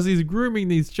even worse. He's grooming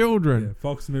these children. Yeah,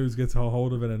 Fox News gets a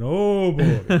hold of it, and oh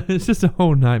boy. It's just a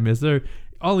whole nightmare. So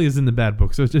Ollie is in the bad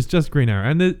book. So it's just Green Arrow.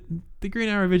 And the Green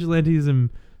Arrow vigilantism,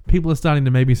 people are starting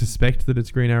to maybe suspect that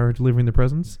it's Green Arrow delivering the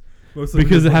presents.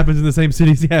 Because it happens in the same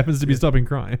cities he happens to be stopping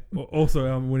crime.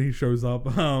 Also, when he shows up,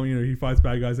 he fights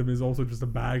bad guys, and there's also just a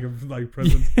bag of like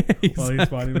presents while he's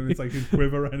fighting them. It's like his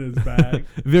quiver and his bag.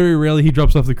 Very rarely he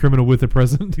drops off the criminal with a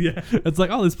present. Yeah, it's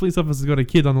like, oh, this police officer's got a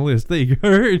kid on the list. There you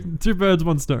go, 2 birds,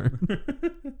 1 stone.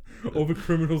 All the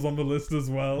criminals on the list as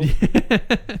well. Yeah.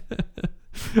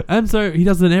 And so he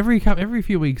does it every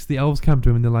few weeks. The elves come to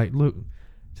him and they're like, look,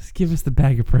 just give us the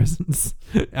bag of presents.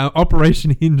 Our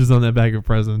operation hinges on that bag of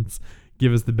presents.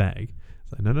 Give us the bag.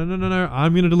 It's like, no.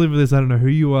 I'm going to deliver this. I don't know who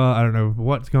you are. I don't know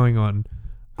what's going on.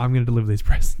 I'm going to deliver these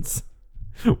presents.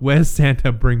 Where's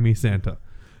Santa? Bring me Santa.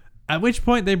 At which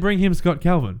point they bring him Scott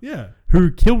Calvin. Yeah.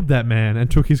 Who killed that man and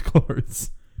took his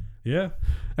clothes. Yeah.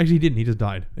 Actually, he didn't. He just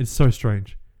died. It's so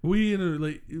strange.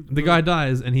 The guy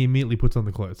dies and he immediately puts on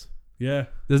the clothes. Yeah.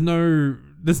 There's no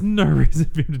reason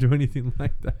for him to do anything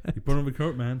like that. You put on the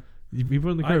coat, man. You put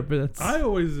on the coat, but that's... I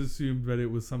always assumed that it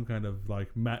was some kind of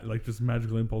like just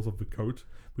magical impulse of the coat,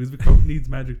 because the coat needs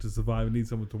magic to survive and needs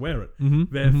someone to wear it.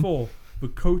 Therefore, the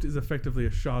coat is effectively a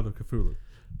shard of Cthulhu.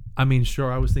 I mean,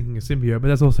 sure, I was thinking a symbiote, but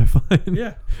that's also fine.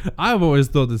 Yeah. I've always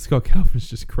thought that Scott Calvin's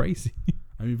just crazy.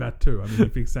 I mean, that too. I mean, you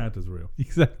think Santa's real.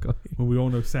 Exactly. When we all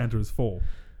know Santa is 4.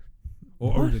 Or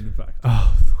what? Odin, in fact.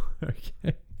 Oh,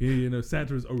 okay. Yeah,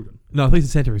 Santa is Odin. No, I think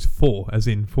Santa is 4, as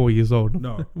in 4 years old.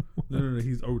 No,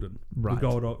 he's Odin. Right. The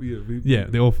god of...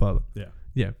 the All-Father. Yeah.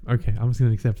 Yeah, okay. I'm just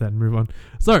going to accept that and move on.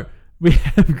 So, we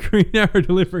have Green Arrow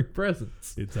delivering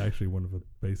presents. It's actually one of the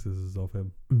bases of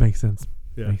him. Makes sense.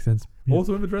 Yeah. Makes sense. Yeah.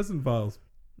 Also in the Dresden Files.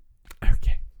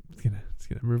 Okay. It's gonna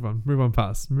move on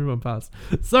past.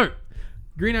 So,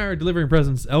 Green Arrow delivering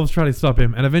presents, elves try to stop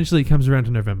him, and eventually it comes around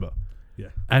to November. Yeah.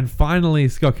 And finally,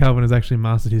 Scott Calvin has actually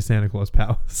mastered his Santa Claus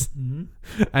powers.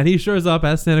 And he shows up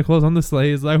as Santa Claus on the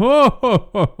sleigh. He's like,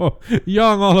 oh,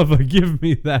 young Oliver, give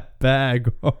me that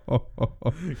bag.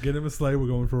 Get him a sleigh, we're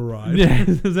going for a ride. Yeah.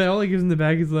 So Ollie gives him the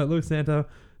bag. He's like, look, Santa,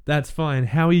 that's fine.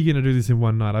 How are you going to do this in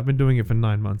one night? I've been doing it for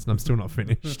 9 months and I'm still not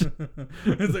finished.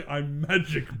 It's like, I'm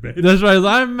magic, bitch. That's right.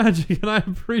 I'm magic and I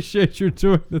appreciate you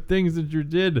doing the things that you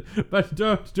did, but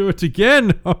don't do it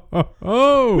again.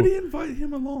 Would he invite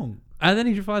him along? And then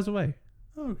he flies away.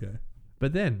 Oh, okay.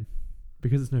 But then,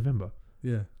 because it's November,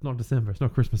 yeah, not December, it's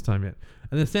not Christmas time yet,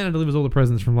 and then Santa delivers all the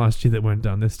presents from last year that weren't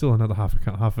done. There's still another half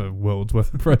a world's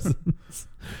worth of presents.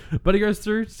 But he goes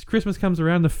through, Christmas comes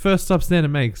around, the first stop Santa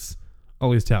makes,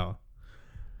 Ollie's tower.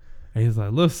 And he's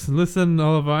like, listen,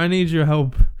 Oliver, I need your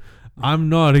help. I'm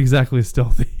not exactly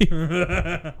stealthy.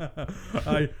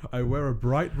 I wear a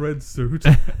bright red suit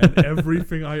and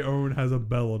everything I own has a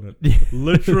bell on it.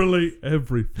 Literally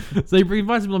everything. So he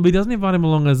invites him along, but he doesn't invite him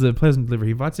along as a pleasant delivery.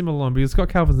 He invites him along because Scott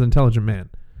Calvin's an intelligent man.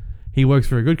 He works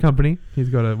for a good company. He's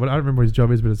got I don't remember what his job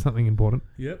is, but it's something important.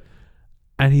 Yep.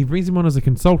 And he brings him on as a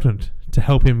consultant to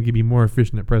help him be more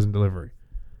efficient at present delivery.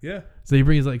 Yeah. So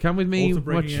he's like, come with me. Also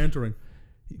breaking and entering.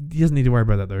 He doesn't need to worry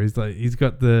about that though. He's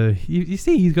got the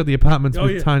he's got the apartments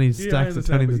with tiny stacks of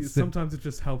tiny. Sometimes it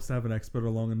just helps to have an expert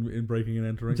along in breaking and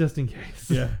entering, just in case.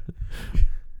 Yeah.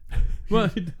 Well,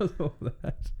 he does all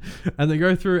that, and they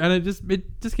go through, and it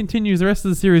just continues. The rest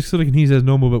of the series sort of continues as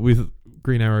normal, but with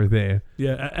Green Arrow there.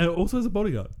 Yeah, and also as a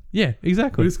bodyguard. Yeah,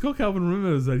 exactly. Because Scott Calvin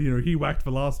remembers that he whacked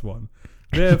the last one.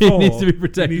 Therefore, he needs to be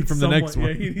protected from the next one.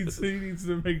 Yeah, he needs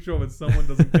to make sure that someone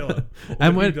doesn't kill him, or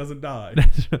and he doesn't die.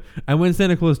 And when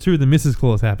Santa Claus 2, the Mrs.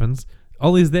 Claus happens,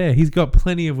 Ollie's there. He's got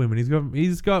plenty of women.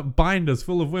 He's got binders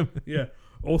full of women. Yeah.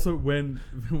 Also, when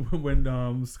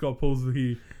Scott pulls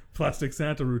the plastic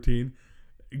Santa routine,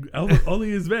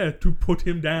 Ollie is there to put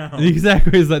him down.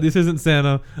 Exactly. He's like, this isn't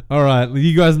Santa. All right,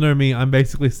 you guys know me. I'm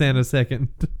basically Santa second.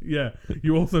 Yeah.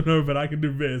 You also know that I can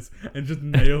do this, and just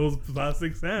nails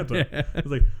plastic Santa. Yeah. It's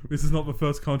like, this is not the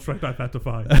first contract I've had to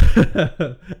fight.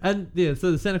 And yeah,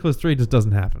 so the Santa Claus 3 just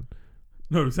doesn't happen.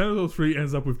 No, Santa Claus 3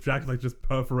 ends up with Jack just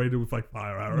perforated with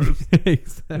fire arrows.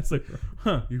 Exactly. It's like,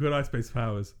 you got ice-based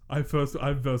powers. I've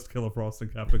versed Killer Frost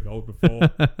and Captain Cold before.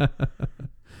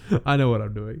 I know what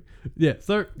I'm doing. Yeah,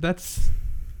 so that's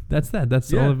that.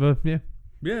 That's Oliver. Yeah.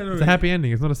 Yeah, no, it's a happy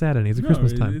ending. It's not a sad ending. It's a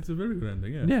Christmas time. It's a very good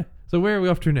ending, yeah. Yeah. So where are we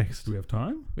off to next? Do we have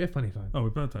time? We have plenty of time. Oh, we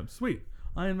have plenty of time. Sweet.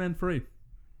 Iron Man 3.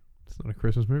 It's not a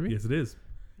Christmas movie? Yes, it is.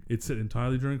 It's set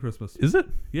entirely during Christmas. Is it?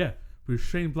 Yeah. Because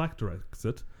Shane Black directs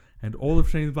it, and all of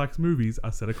Shane Black's movies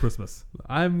are set at Christmas.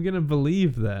 I'm going to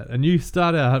believe that. And you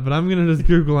start out, but I'm going to just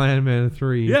Google Iron Man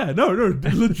 3. Yeah, no,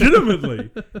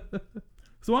 legitimately.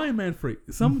 So Iron Man 3.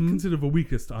 Some consider the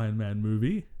weakest Iron Man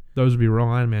movie. Those would be wrong.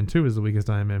 Iron Man 2 is the weakest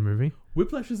Iron Man movie.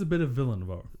 Whiplash is a better villain,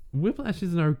 though. Whiplash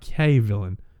is an okay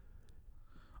villain.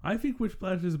 I think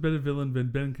Whiplash is a better villain than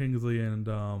Ben Kingsley and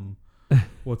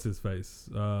what's his face?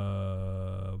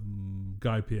 Guy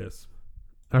Pearce.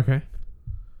 Okay.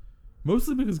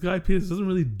 Mostly because Guy Pearce doesn't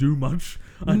really do much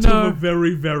until the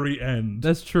very, very end.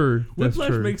 That's true.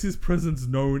 Whiplash makes his presence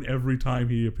known every time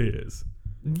he appears.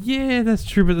 Yeah, that's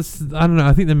true, but I don't know.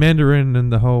 I think the Mandarin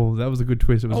and that was a good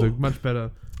twist. It was a much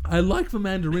better. I like the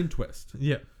Mandarin twist.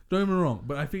 Yeah. Don't get me wrong,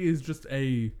 but I think it's just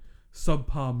a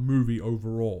subpar movie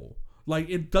overall. Like,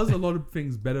 it does a lot of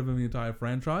things better than the entire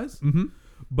franchise,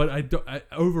 but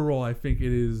overall, I think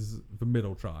it is the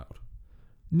middle child.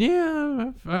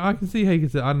 Yeah, I can see how you can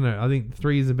say. I don't know. I think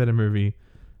 3 is a better movie.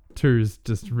 2 is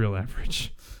just real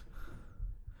average.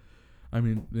 I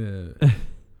mean, yeah.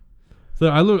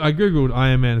 So I googled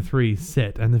Iron Man 3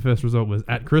 set, and the first result was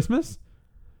at Christmas.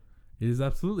 It is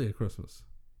absolutely at Christmas.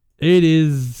 It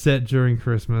is set during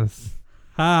Christmas.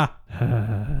 Ha!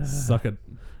 Suck it.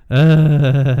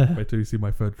 Wait till you see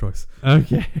my third choice.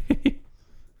 Okay.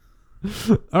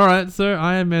 All right. So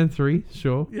Iron Man 3,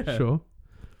 sure.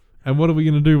 And what are we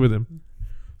going to do with him?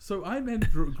 So Iron Man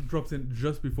drops in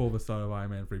just before the start of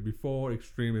Iron Man 3, before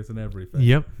Extremis and everything.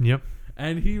 Yep.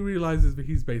 And he realizes that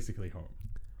he's basically home.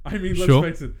 I mean, let's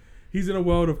face it. He's in a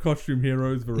world of costume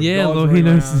heroes. Yeah, well, he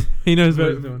knows what he's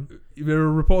doing. There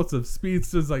are reports of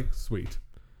speedsters like, sweet,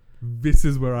 this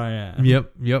is where I am.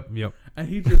 Yep. And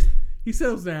he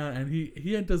settles down, and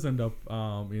he does end up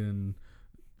in,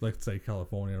 let's say,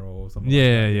 California or something.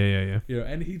 Yeah. You know,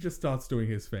 and he just starts doing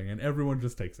his thing, and everyone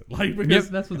just takes it. Like, because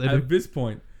that's what they do. At this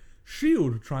point,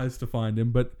 S.H.I.E.L.D. tries to find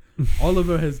him, but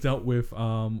Oliver has dealt with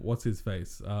what's her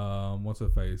face?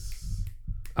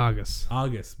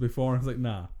 Argus before. I was like,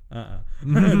 nah.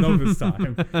 Not this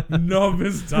time. Not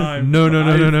this time. No.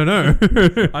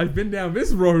 I've been down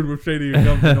this road with shady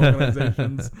government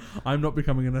organizations. I'm not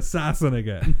becoming an assassin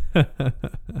again.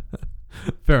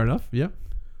 Fair enough. Yep.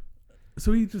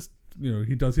 So he just,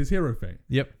 he does his hero thing.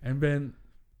 Yep. And then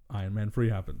Iron Man 3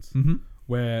 happens.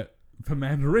 Where the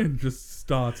Mandarin just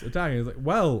starts attacking. It's like,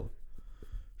 well,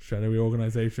 shadowy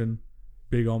organization,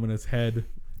 big ominous head.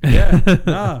 Yeah,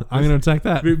 I'm gonna attack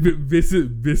that. This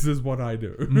is what I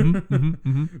do.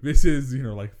 This is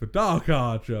like the Dark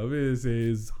Archer. This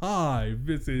is Hive.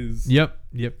 This is yep.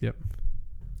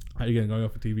 How you going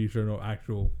off a TV show? No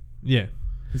actual. Yeah,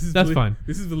 that's fine.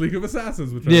 This is the League of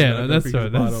Assassins, which that's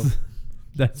right.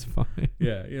 That's fine.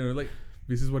 Yeah,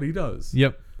 this is what he does.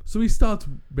 Yep. So he starts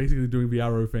basically doing the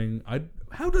Arrow thing.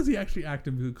 How does he actually act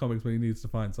in the comics when he needs to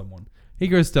find someone? He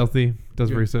goes stealthy,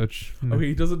 does research. Okay,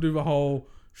 he doesn't do the whole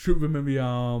shoot them in the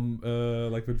arm,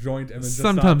 like the joint, and then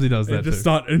sometimes he does that. Just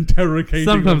start interrogating.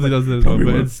 Sometimes he does that as well,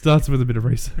 but it starts with a bit of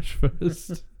research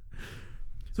first.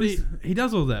 So he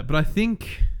does all that, but I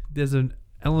think there's an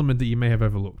element that you may have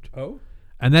overlooked. Oh,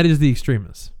 and that is the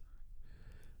extremists.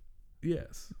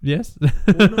 Yes.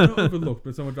 Well, not overlooked,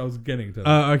 but someone I was getting to.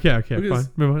 Okay, fine.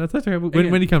 Move on. That's okay.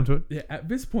 When you come to it. Yeah, at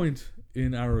this point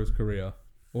in Arrow's career,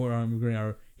 or Green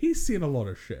Arrow, he's seen a lot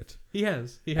of shit. He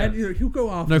has. And he'll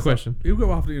go after. No question. He'll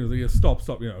go after. Stop.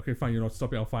 Okay, fine. You're not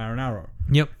stopping. I'll fire an arrow.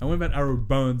 Yep. And when that arrow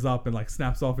burns up and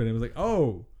snaps off, it was like,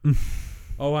 oh,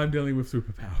 I'm dealing with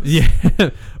superpowers. Yeah.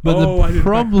 But the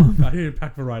problem, I didn't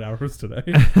pack the right arrows today.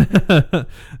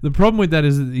 The problem with that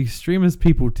is that the extremist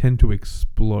people tend to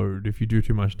explode if you do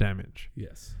too much damage.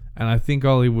 Yes. And I think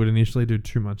Ollie would initially do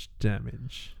too much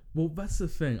damage. Well, that's the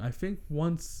thing. I think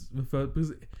once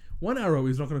because one arrow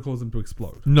is not going to cause him to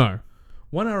explode. No.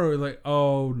 One arrow is like,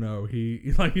 oh no,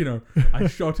 he's I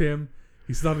shot him,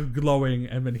 he started glowing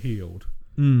and then healed.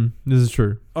 This is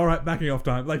true. All right, backing off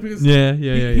time. Because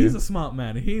he's a smart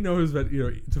man. He knows that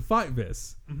to fight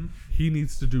this, he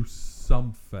needs to do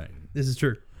something. This is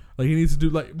true. He needs to do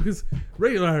because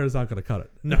regular arrows aren't going to cut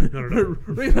it. No.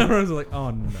 Regular arrows are like,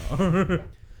 oh no.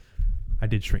 I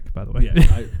did shrink, by the way.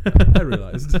 Yeah, I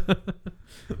realized.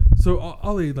 So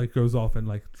Ollie goes off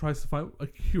and tries to find a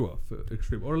cure for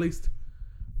extreme, or at least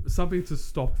something to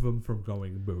stop them from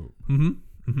going boom.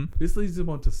 This leads him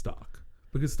on to Stark,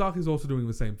 because Stark is also doing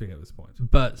the same thing at this point.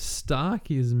 But Stark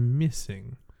is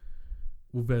missing.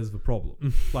 Well, there's the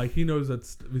problem. He knows that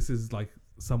this is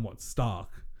somewhat Stark.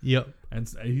 Yep. And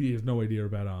he has no idea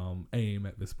about AIM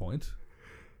at this point.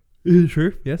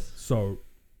 True. Yes. So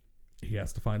he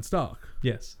has to find Stark.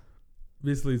 Yes.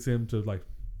 This leads him to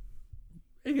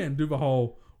again do the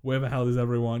whole where the hell is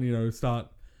everyone? Start.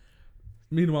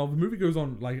 Meanwhile, the movie goes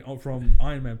on from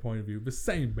Iron Man point of view, the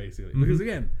same basically, because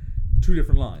again, two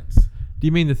different lines. Do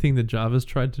you mean the thing that Jarvis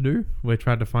tried to do, where he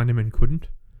tried to find him and couldn't?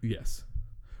 Yes.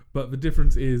 But the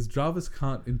difference is Jarvis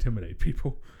can't intimidate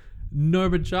people. No,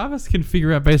 but Jarvis can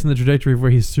figure out based on the trajectory of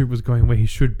where his suit was going where he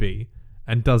should be,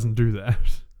 and doesn't do that.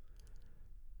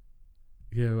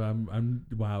 Yeah,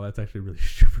 wow, that's actually really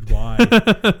stupid. Why?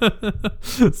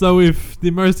 So if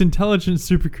the most intelligent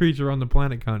super creature on the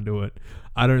planet can't do it,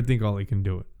 I don't think Ollie can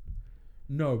do it.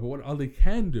 No, but what Ollie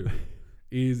can do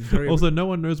is... Also, no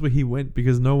one knows where he went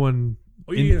because no one...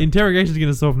 Oh, yeah. Interrogation is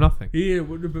going to solve nothing. Yeah,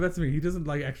 but that's the thing. He doesn't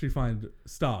like actually find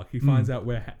Stark. He finds out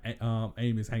where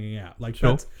AIM is hanging out. Like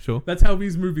Sure. That's how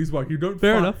these movies work. You don't.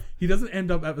 Fair enough. He doesn't end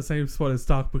up at the same spot as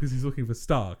Stark because he's looking for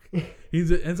Stark. He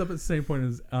ends up at the same point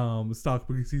as Stark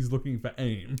because he's looking for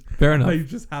AIM. Fair enough. They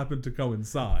just happen to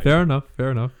coincide. Fair enough.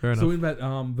 So in that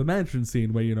the mansion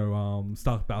scene where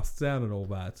Stark busts out and all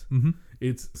that,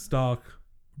 it's Stark,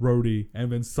 Rhodey,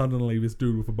 and then suddenly this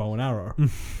dude with a bow and arrow,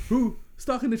 who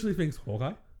Stark initially thinks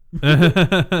Hawkeye.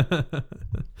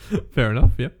 Fair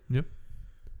enough. Yep.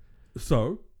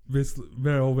 So this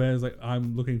very old man is like,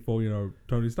 I'm looking for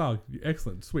Tony Stark.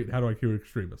 Excellent, sweet. How do I cure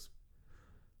extremists?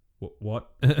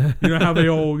 What? You know how they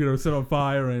all set on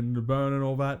fire and burn and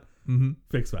all that.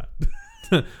 Fix that.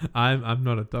 I'm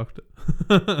not a doctor.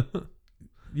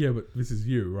 Yeah, but this is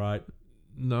you, right?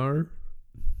 No,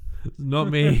 it's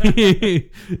not me.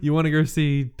 You want to go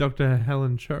see Dr.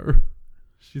 Helen Cho?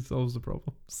 She solves the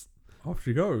problems. Off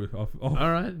she goes. Off. All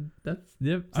right, that's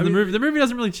yep. So the movie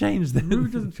doesn't really change. Then the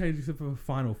movie doesn't change except for the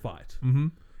final fight.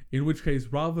 In which case,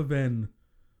 rather than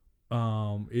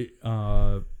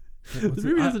the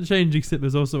movie doesn't change except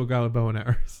there's also a guy with bow and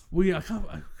arrows. Well, yeah,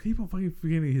 I keep on fucking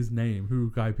forgetting his name.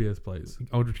 Who Guy Pearce plays?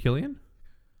 Aldrich Killian.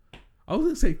 I was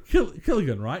gonna say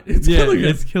Killigan, right? It's Killigan.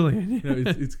 It's Killian.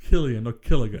 It's Killian, not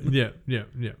Killigan. Yeah.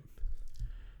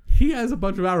 He has a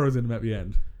bunch of arrows in him at the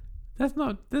end. That's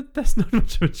not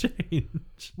much of a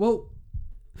change. Well,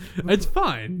 it's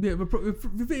fine. Yeah, but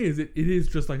the thing is, it is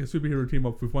just like a superhero team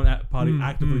up with one party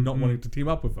actively not wanting to team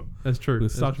up with them. That's true.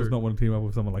 Because Stark does not want to team up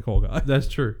with someone like Hawkeye. That's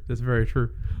true. That's very true.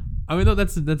 I mean, no,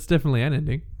 that's definitely an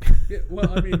ending. Yeah,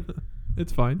 well, I mean,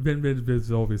 it's fine. Then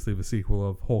there's obviously the sequel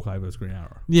of Hawkeye vs. Green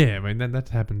Arrow. Yeah, I mean that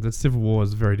happened. That Civil War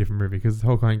is a very different movie because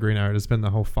Hawkeye and Green Arrow just spend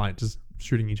the whole fight just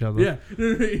shooting each other. Yeah,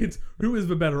 it's who is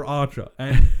the better archer,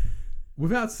 and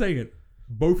without saying it,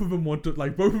 both of them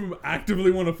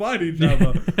actively want to fight each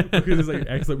other because it's like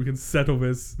excellent. We can settle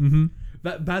this.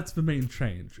 That's the main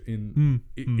change in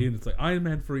it's like Iron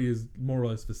Man 3 is more or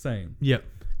less the same. Yep.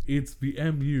 It's the the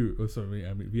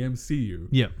MCU.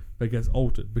 Yep. That gets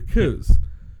altered because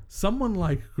someone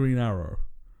like Green Arrow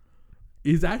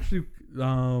is actually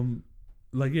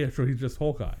he's just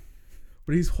Hawkeye.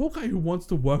 But he's Hawkeye who wants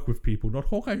to work with people, not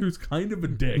Hawkeye who's kind of a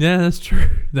dick. Yeah, that's true.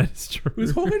 That's true.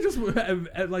 Because Hawkeye just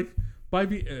by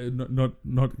the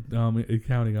not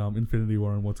counting Infinity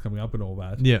War and what's coming up and all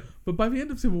that. Yeah. But by the end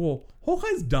of Civil War,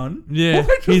 Hawkeye's done. Yeah.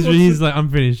 He's like, I'm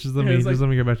finished. Just let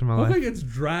me go back to my life. Hawkeye gets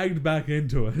dragged back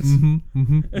into it. And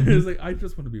it's like, I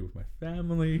just want to be with my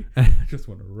family. I just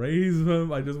want to raise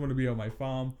them. I just want to be on my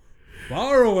farm,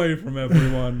 far away from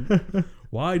everyone.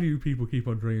 Why do you people keep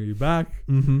on bringing me back?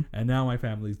 And now my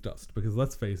family's dust. Because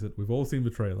let's face it, we've all seen the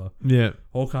trailer. Yeah.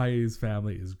 Hawkeye's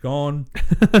family is gone.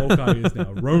 Hawkeye is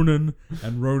now Ronin.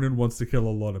 And Ronin wants to kill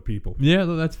a lot of people. Yeah,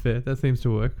 that's fair. That seems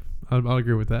to work. I'll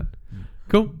agree with that.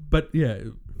 Cool. But yeah,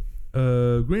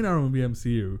 Green Arrow in the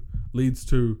MCU leads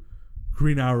to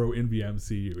Green Arrow in the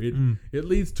MCU. It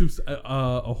leads to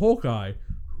a Hawkeye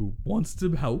who wants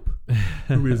to help,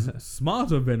 who is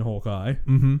smarter than Hawkeye,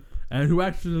 and who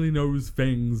actually knows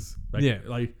things.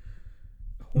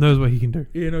 Knows what he can do.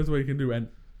 Yeah, knows what he can do. And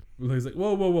he's like,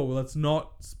 whoa, let's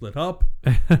not split up.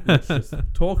 Let's just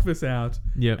talk this out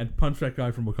and punch that guy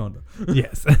from Wakanda.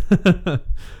 Yes.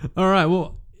 All right,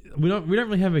 well, we don't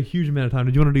really have a huge amount of time.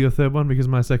 Did you want to do your third one? Because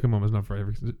my second one was not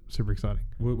very super exciting.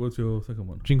 What's your second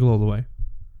one? Jingle All the Way.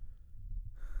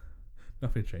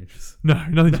 Nothing changes. No,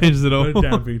 nothing changes at all. No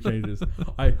damn thing changes.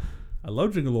 I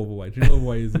love Jingle All the Way. Jingle All the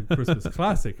Way is a Christmas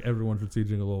classic. Everyone should see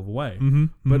Jingle All the Way.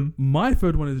 But my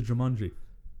third one is Jumanji.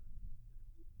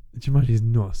 Jumanji is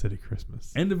not set at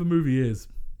Christmas. End of the movie is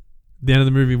the end of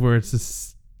the movie where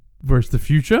it's the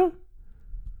future.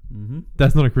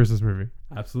 That's not a Christmas movie.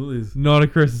 Absolutely is not a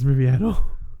Christmas movie at all.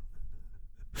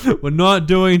 We're not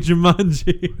doing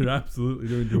Jumanji. We're absolutely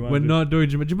doing Jumanji. We're not doing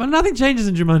Jumanji. But nothing changes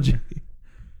in Jumanji.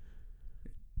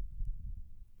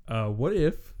 What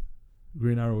if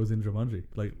Green Arrow was in Jumanji?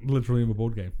 Like, literally in the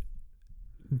board game.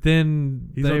 Then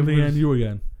he's on Lian Yu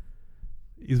again.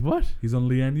 He's what? He's on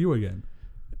Lian Yu again.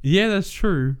 Yeah, that's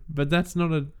true. But that's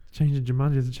not a change in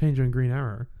Jumanji. It's a change in Green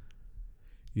Arrow.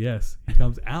 Yes. He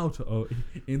comes out.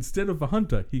 Instead of the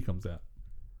hunter, he comes out.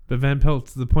 But Van Pelt,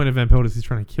 the point of Van Pelt is he's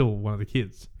trying to kill one of the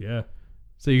kids. Yeah.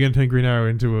 So you're going to turn Green Arrow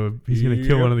into he's going to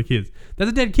kill one of the kids. That's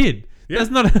a dead kid. Yeah.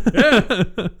 That's not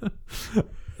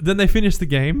Then they finish the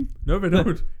game. No, they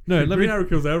don't. No, Green Arrow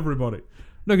kills everybody.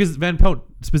 No, because Van Pelt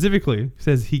specifically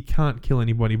says he can't kill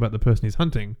anybody but the person he's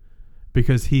hunting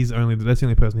because that's the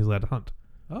only person he's allowed to hunt.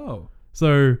 Oh.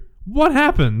 So what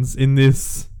happens in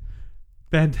this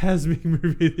phantasmic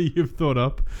movie that you've thought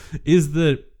up is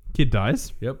that kid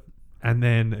dies. Yep. And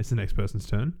then it's the next person's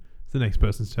turn. It's the next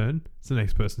person's turn. It's the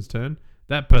next person's turn.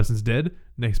 That person's dead.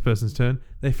 Next person's turn.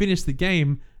 They finish the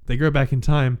game. They go back in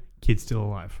time. Kid's still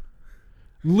alive.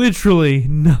 Literally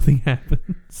nothing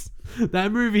happens.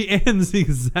 That movie ends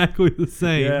exactly the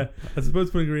same. Yeah. I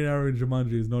suppose putting Green Arrow in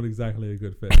Jumanji is not exactly a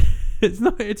good fit. It's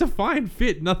not. It's a fine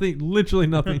fit. Literally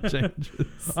nothing changes.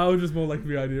 I was just more like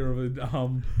the idea of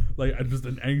just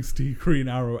an angsty Green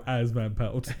Arrow as Van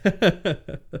Pelt.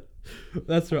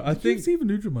 That's right. I think Did you even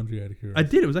do Jumanji out of curiosity? I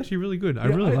did. It was actually really good. I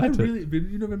really liked it.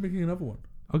 You know, they're making another one.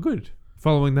 Oh, good.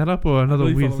 Following that up or another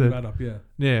weird following that up, yeah.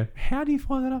 Yeah. How do you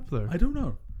follow that up though? I don't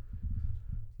know.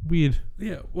 Weird.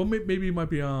 Yeah. Well, maybe it might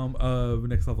be the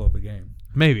next level of the game.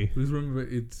 Maybe. Because remember,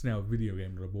 it's now a video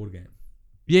game, not a board game.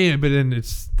 Yeah, but then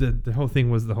it's the whole thing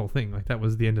was the whole thing. Like that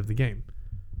was the end of the game.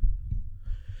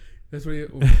 That's why.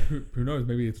 Who knows?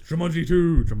 Maybe it's Jumanji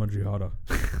 2, Jumanji harder.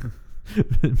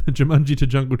 Jumanji to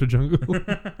jungle.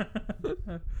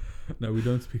 No, we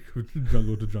don't speak of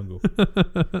jungle to jungle.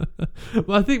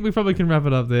 Well, I think we probably can wrap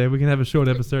it up there. We can have a short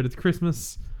episode. It's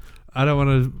Christmas. I don't want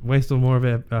to waste all more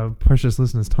of our precious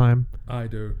listeners' time. I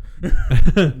do.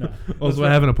 No. Also, I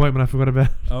have an appointment I forgot about.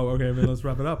 Oh, okay. Then let's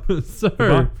wrap it up. So,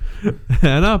 Goodbye.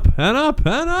 and up, and up,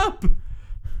 and up.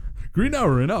 Green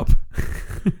Arrow and up.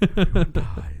 Everyone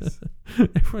dies.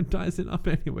 Everyone dies in Up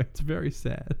anyway. It's very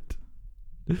sad.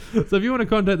 So if you want to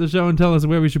contact the show and tell us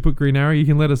where we should put Green Arrow, you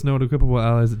can let us know at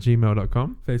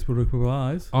equippableallies@gmail.com. Facebook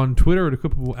equippableallies. On Twitter at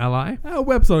equippableally. Our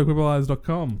website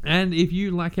equippableallies.com. And if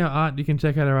you like our art, you can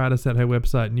check out our artist at her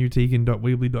website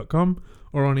newtegan.weebly.com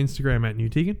or on Instagram at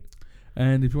newtegan.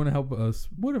 And if you want to help us,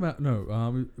 we want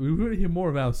to hear more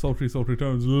of our sultry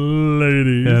tones,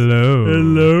 ladies.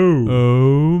 Hello.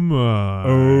 Oh my.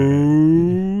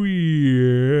 Oh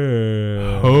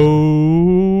yeah.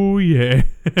 Oh yeah.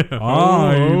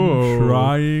 I'm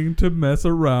trying to mess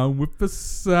around with the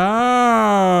sound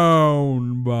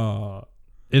bar.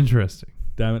 Interesting.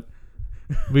 Damn it.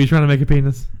 Were you trying to make a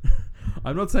penis?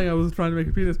 I'm not saying I was trying to make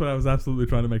a penis, but I was absolutely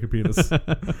trying to make a penis.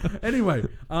 Anyway,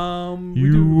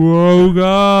 you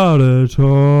gotta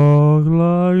talk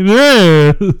like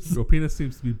this. Your penis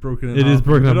seems to be broken in It half is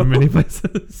broken up in many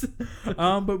places.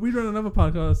 But we run another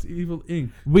podcast, Evil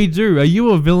Inc. We do. Are you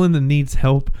a villain that needs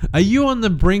help? Are you on the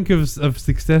brink of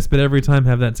success, but every time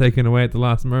have that taken away at the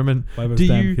last moment? By those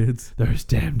damn kids. Those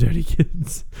damn dirty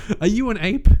kids. Are you an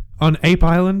ape on Ape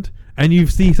Island? And you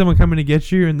see someone coming to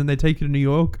get you, and then they take you to New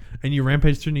York, and you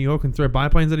rampage through New York and throw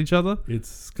biplanes at each other? It's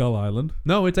Skull Island.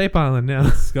 No, it's Ape Island now.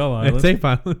 It's Skull Island. It's Ape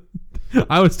Island.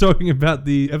 I was talking about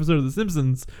the episode of The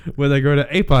Simpsons where they go to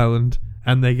Ape Island,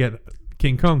 and they get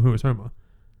King Kong, who is Homer.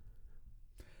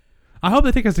 I hope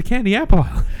they take us to Candy Apple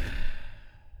Island.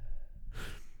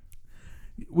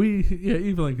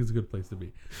 Evil Inc. is a good place to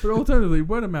be. But alternatively,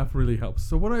 word of mouth really helps.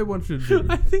 So what I want you to do...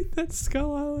 I think that's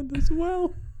Skull Island as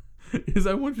well. Is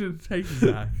I want you to take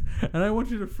Zach and I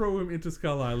want you to throw him into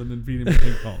Skull Island and feed him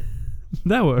King Kong.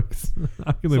 That works.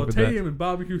 I can live with that. Saute him in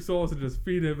barbecue sauce and just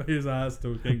feed him his ass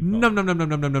to King Kong. Num.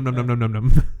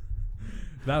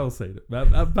 That will say it.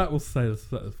 That will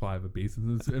satisfy the beast,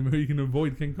 and you can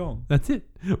avoid King Kong. That's it.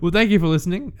 Well, thank you for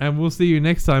listening, and we'll see you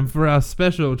next time for our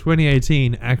special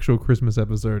 2018 actual Christmas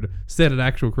episode set at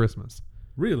actual Christmas.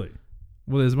 Really?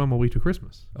 Well, there's one more week to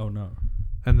Christmas. Oh no.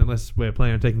 And unless we're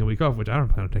planning on taking a week off, which I don't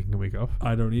plan on taking a week off.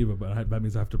 I don't either, but that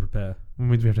means I have to prepare. It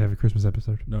means we have to have a Christmas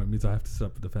episode. No, it means I have to set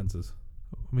up the defenses.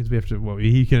 It means we have to... What, are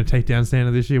you going to take down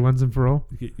Santa this year once and for all?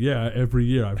 Yeah, every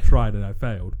year I've tried and I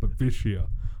failed, but this year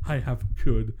I have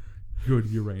good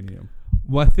uranium.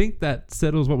 Well, I think that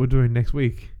settles what we're doing next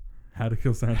week. How to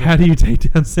kill Santa. How do you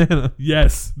take down Santa?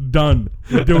 Yes, done.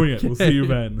 We're doing it. We'll see you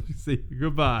then. See you.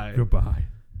 Goodbye. Goodbye.